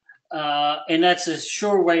 and that's a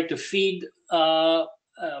sure way to feed the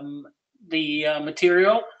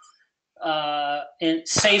material and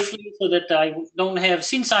safely, so that I don't have.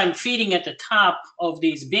 Since I'm feeding at the top of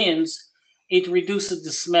these bins, it reduces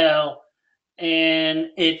the smell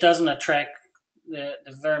and it doesn't attract the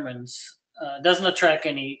vermins. Doesn't attract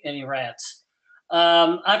any rats.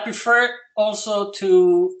 I prefer also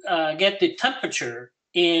to get the temperature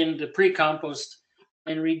in the pre-compost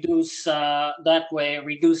and reduce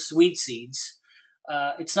reduce weed seeds.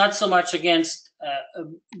 It's not so much against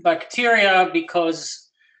bacteria, because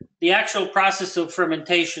the actual process of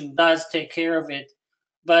fermentation does take care of it,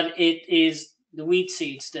 but it is the weed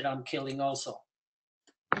seeds that I'm killing also.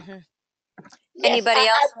 Yes, Anybody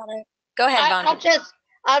else want to go ahead, Vandra?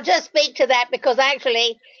 I'll just speak to that, because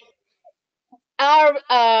actually our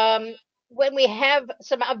when we have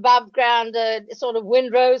some above ground sort of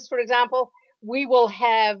windrows, for example, we will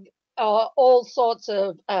have all sorts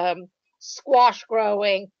of squash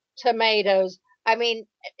growing, tomatoes. I mean,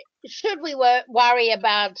 should we worry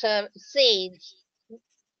about seeds,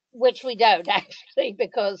 which we don't actually,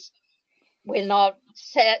 because we're not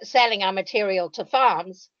selling our material to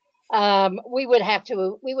farms, we would have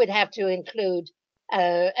to include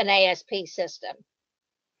an ASP system.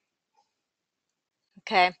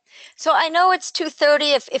 Okay, so I know it's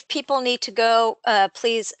 2:30. If people need to go,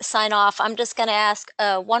 please sign off. I'm just going to ask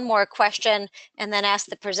one more question and then ask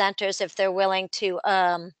the presenters if they're willing to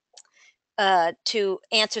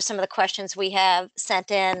answer some of the questions we have sent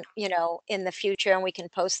in, in the future, and we can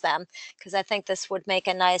post them, because I think this would make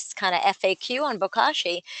a nice kind of FAQ on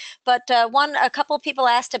Bokashi. But a couple of people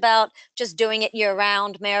asked about just doing it year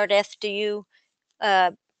round. Meredith, do you,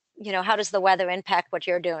 how does the weather impact what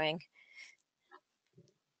you're doing?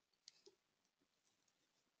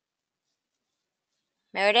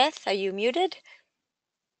 Meredith, are you muted?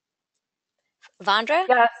 Vandra?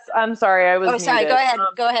 Yes, I'm sorry, I was Oh, sorry. muted.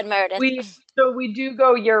 Go ahead, Meredith. We do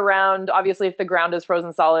go year round. Obviously, if the ground is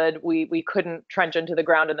frozen solid, we couldn't trench into the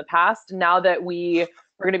ground in the past. Now that we're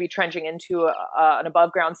going to be trenching into an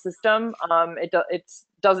above ground system, it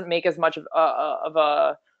doesn't make as much of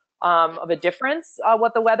a difference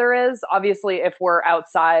what the weather is. Obviously, if we're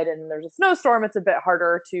outside and there's a snowstorm, it's a bit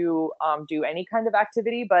harder to do any kind of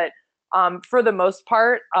activity. But for the most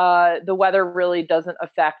part, the weather really doesn't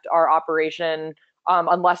affect our operation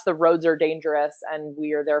unless the roads are dangerous and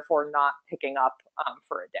we are therefore not picking up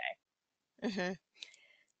for a day.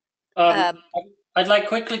 Mm-hmm. I'd like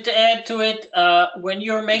quickly to add to it, when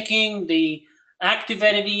you're making the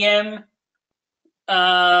activated EM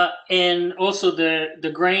and also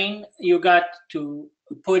the grain, you got to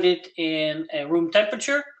put it in a room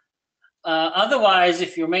temperature. Otherwise,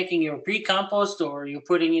 if you're making your pre-compost or you're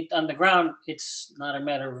putting it on the ground, it's not a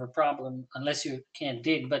matter of a problem unless you can't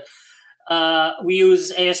dig. But we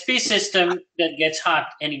use ASP system that gets hot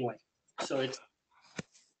anyway, so it's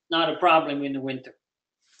not a problem in the winter.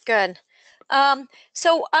 Good.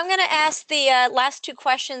 So I'm going to ask the last two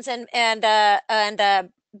questions, and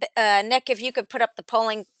Nick, if you could put up the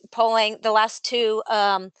polling the last two,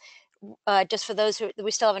 just for those who,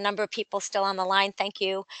 we still have a number of people still on the line. Thank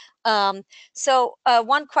you. So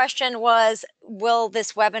one question was, will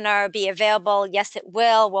this webinar be available? Yes, it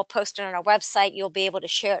will. We'll post it on our website. You'll be able to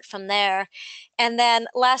share it from there. And then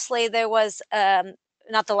lastly, there was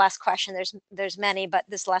not the last question, there's many, but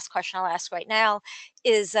this last question I'll ask right now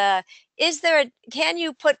is there can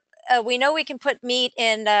you put, we know we can put meat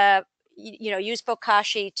in, use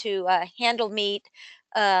Bokashi to handle meat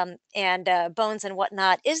and bones and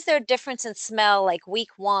whatnot. Is there a difference in smell, like week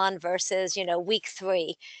 1 versus, week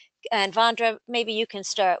 3? And Vandra, maybe you can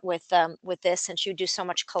start with this, since you do so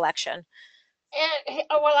much collection.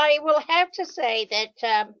 Well, I will have to say that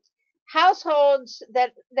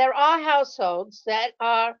there are households that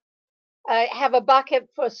are have a bucket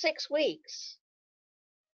for 6 weeks,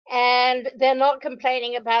 and they're not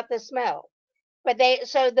complaining about the smell. But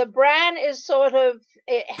so the bran is sort of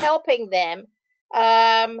helping them.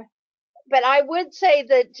 But I would say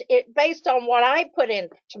that based on what I put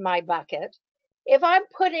into my bucket, if I'm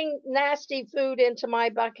putting nasty food into my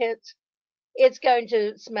bucket, it's going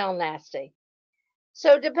to smell nasty.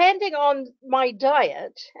 So depending on my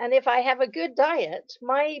diet, and if I have a good diet,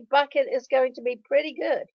 my bucket is going to be pretty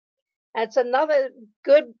good. That's another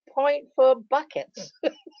good point for buckets,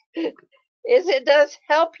 is it does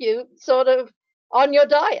help you sort of on your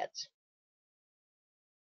diet.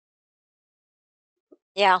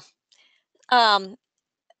 Yeah.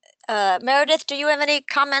 Meredith, do you have any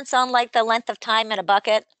comments on like the length of time in a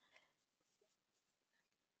bucket?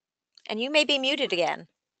 And you may be muted again.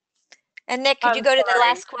 And Nick, could you go to the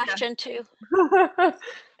last question too?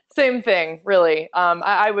 Same thing, really.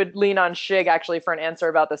 I would lean on Shig actually for an answer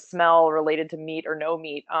about the smell related to meat or no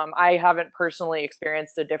meat. I haven't personally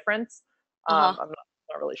experienced a difference. I'm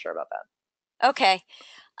not really sure about that. Okay.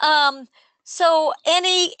 So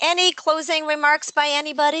any closing remarks by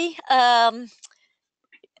anybody? So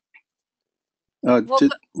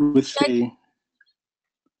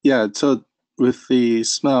with the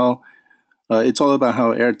smell, it's all about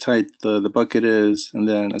how airtight the bucket is, and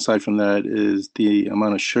then aside from that is the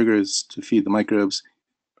amount of sugars to feed the microbes.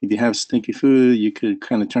 If you have stinky food, you could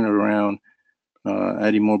kind of turn it around,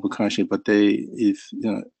 adding more Bokashi. But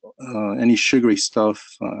any sugary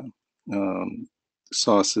stuff,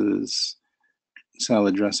 sauces,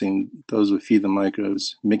 salad dressing, those would feed the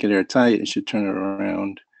microbes. Make it airtight, it should turn it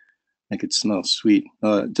around, make it smell sweet.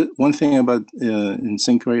 One thing about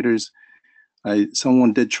incinerators,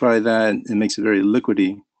 Someone did try that. It makes it very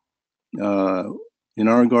liquidy. In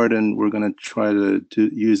our garden, we're going to try to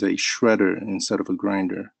use a shredder instead of a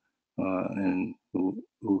grinder, and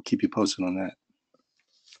we'll keep you posted on that.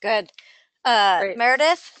 Good. Great.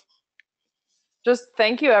 Meredith? Just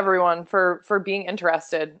thank you everyone for being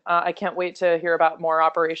interested. I can't wait to hear about more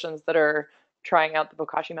operations that are trying out the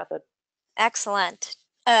Bokashi method. Excellent.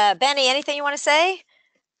 Benny, anything you want to say?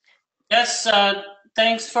 Yes,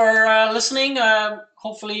 thanks for listening.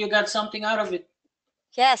 Hopefully you got something out of it.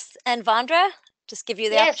 Yes, and Vandra, just give you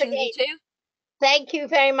the Yes, opportunity again. to. Thank you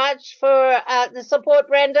very much for the support,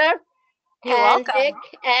 Brenda. You're and welcome. Nick,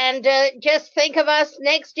 and just think of us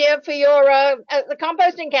next year for your the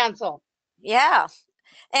composting council. Yeah.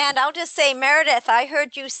 And I'll just say, Meredith, I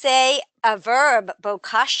heard you say a verb,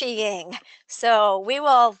 bokashiing. So we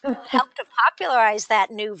will help to popularize that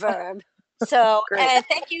new verb. So, Great. and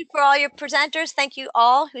thank you for all your presenters. Thank you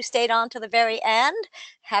all who stayed on to the very end.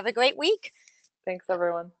 Have a great week. Thanks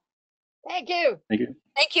everyone. Thank you. Thank you.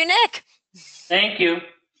 Thank you, Nick. Thank you.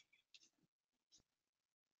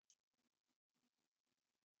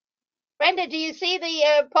 Brenda, do you see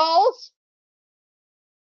the polls?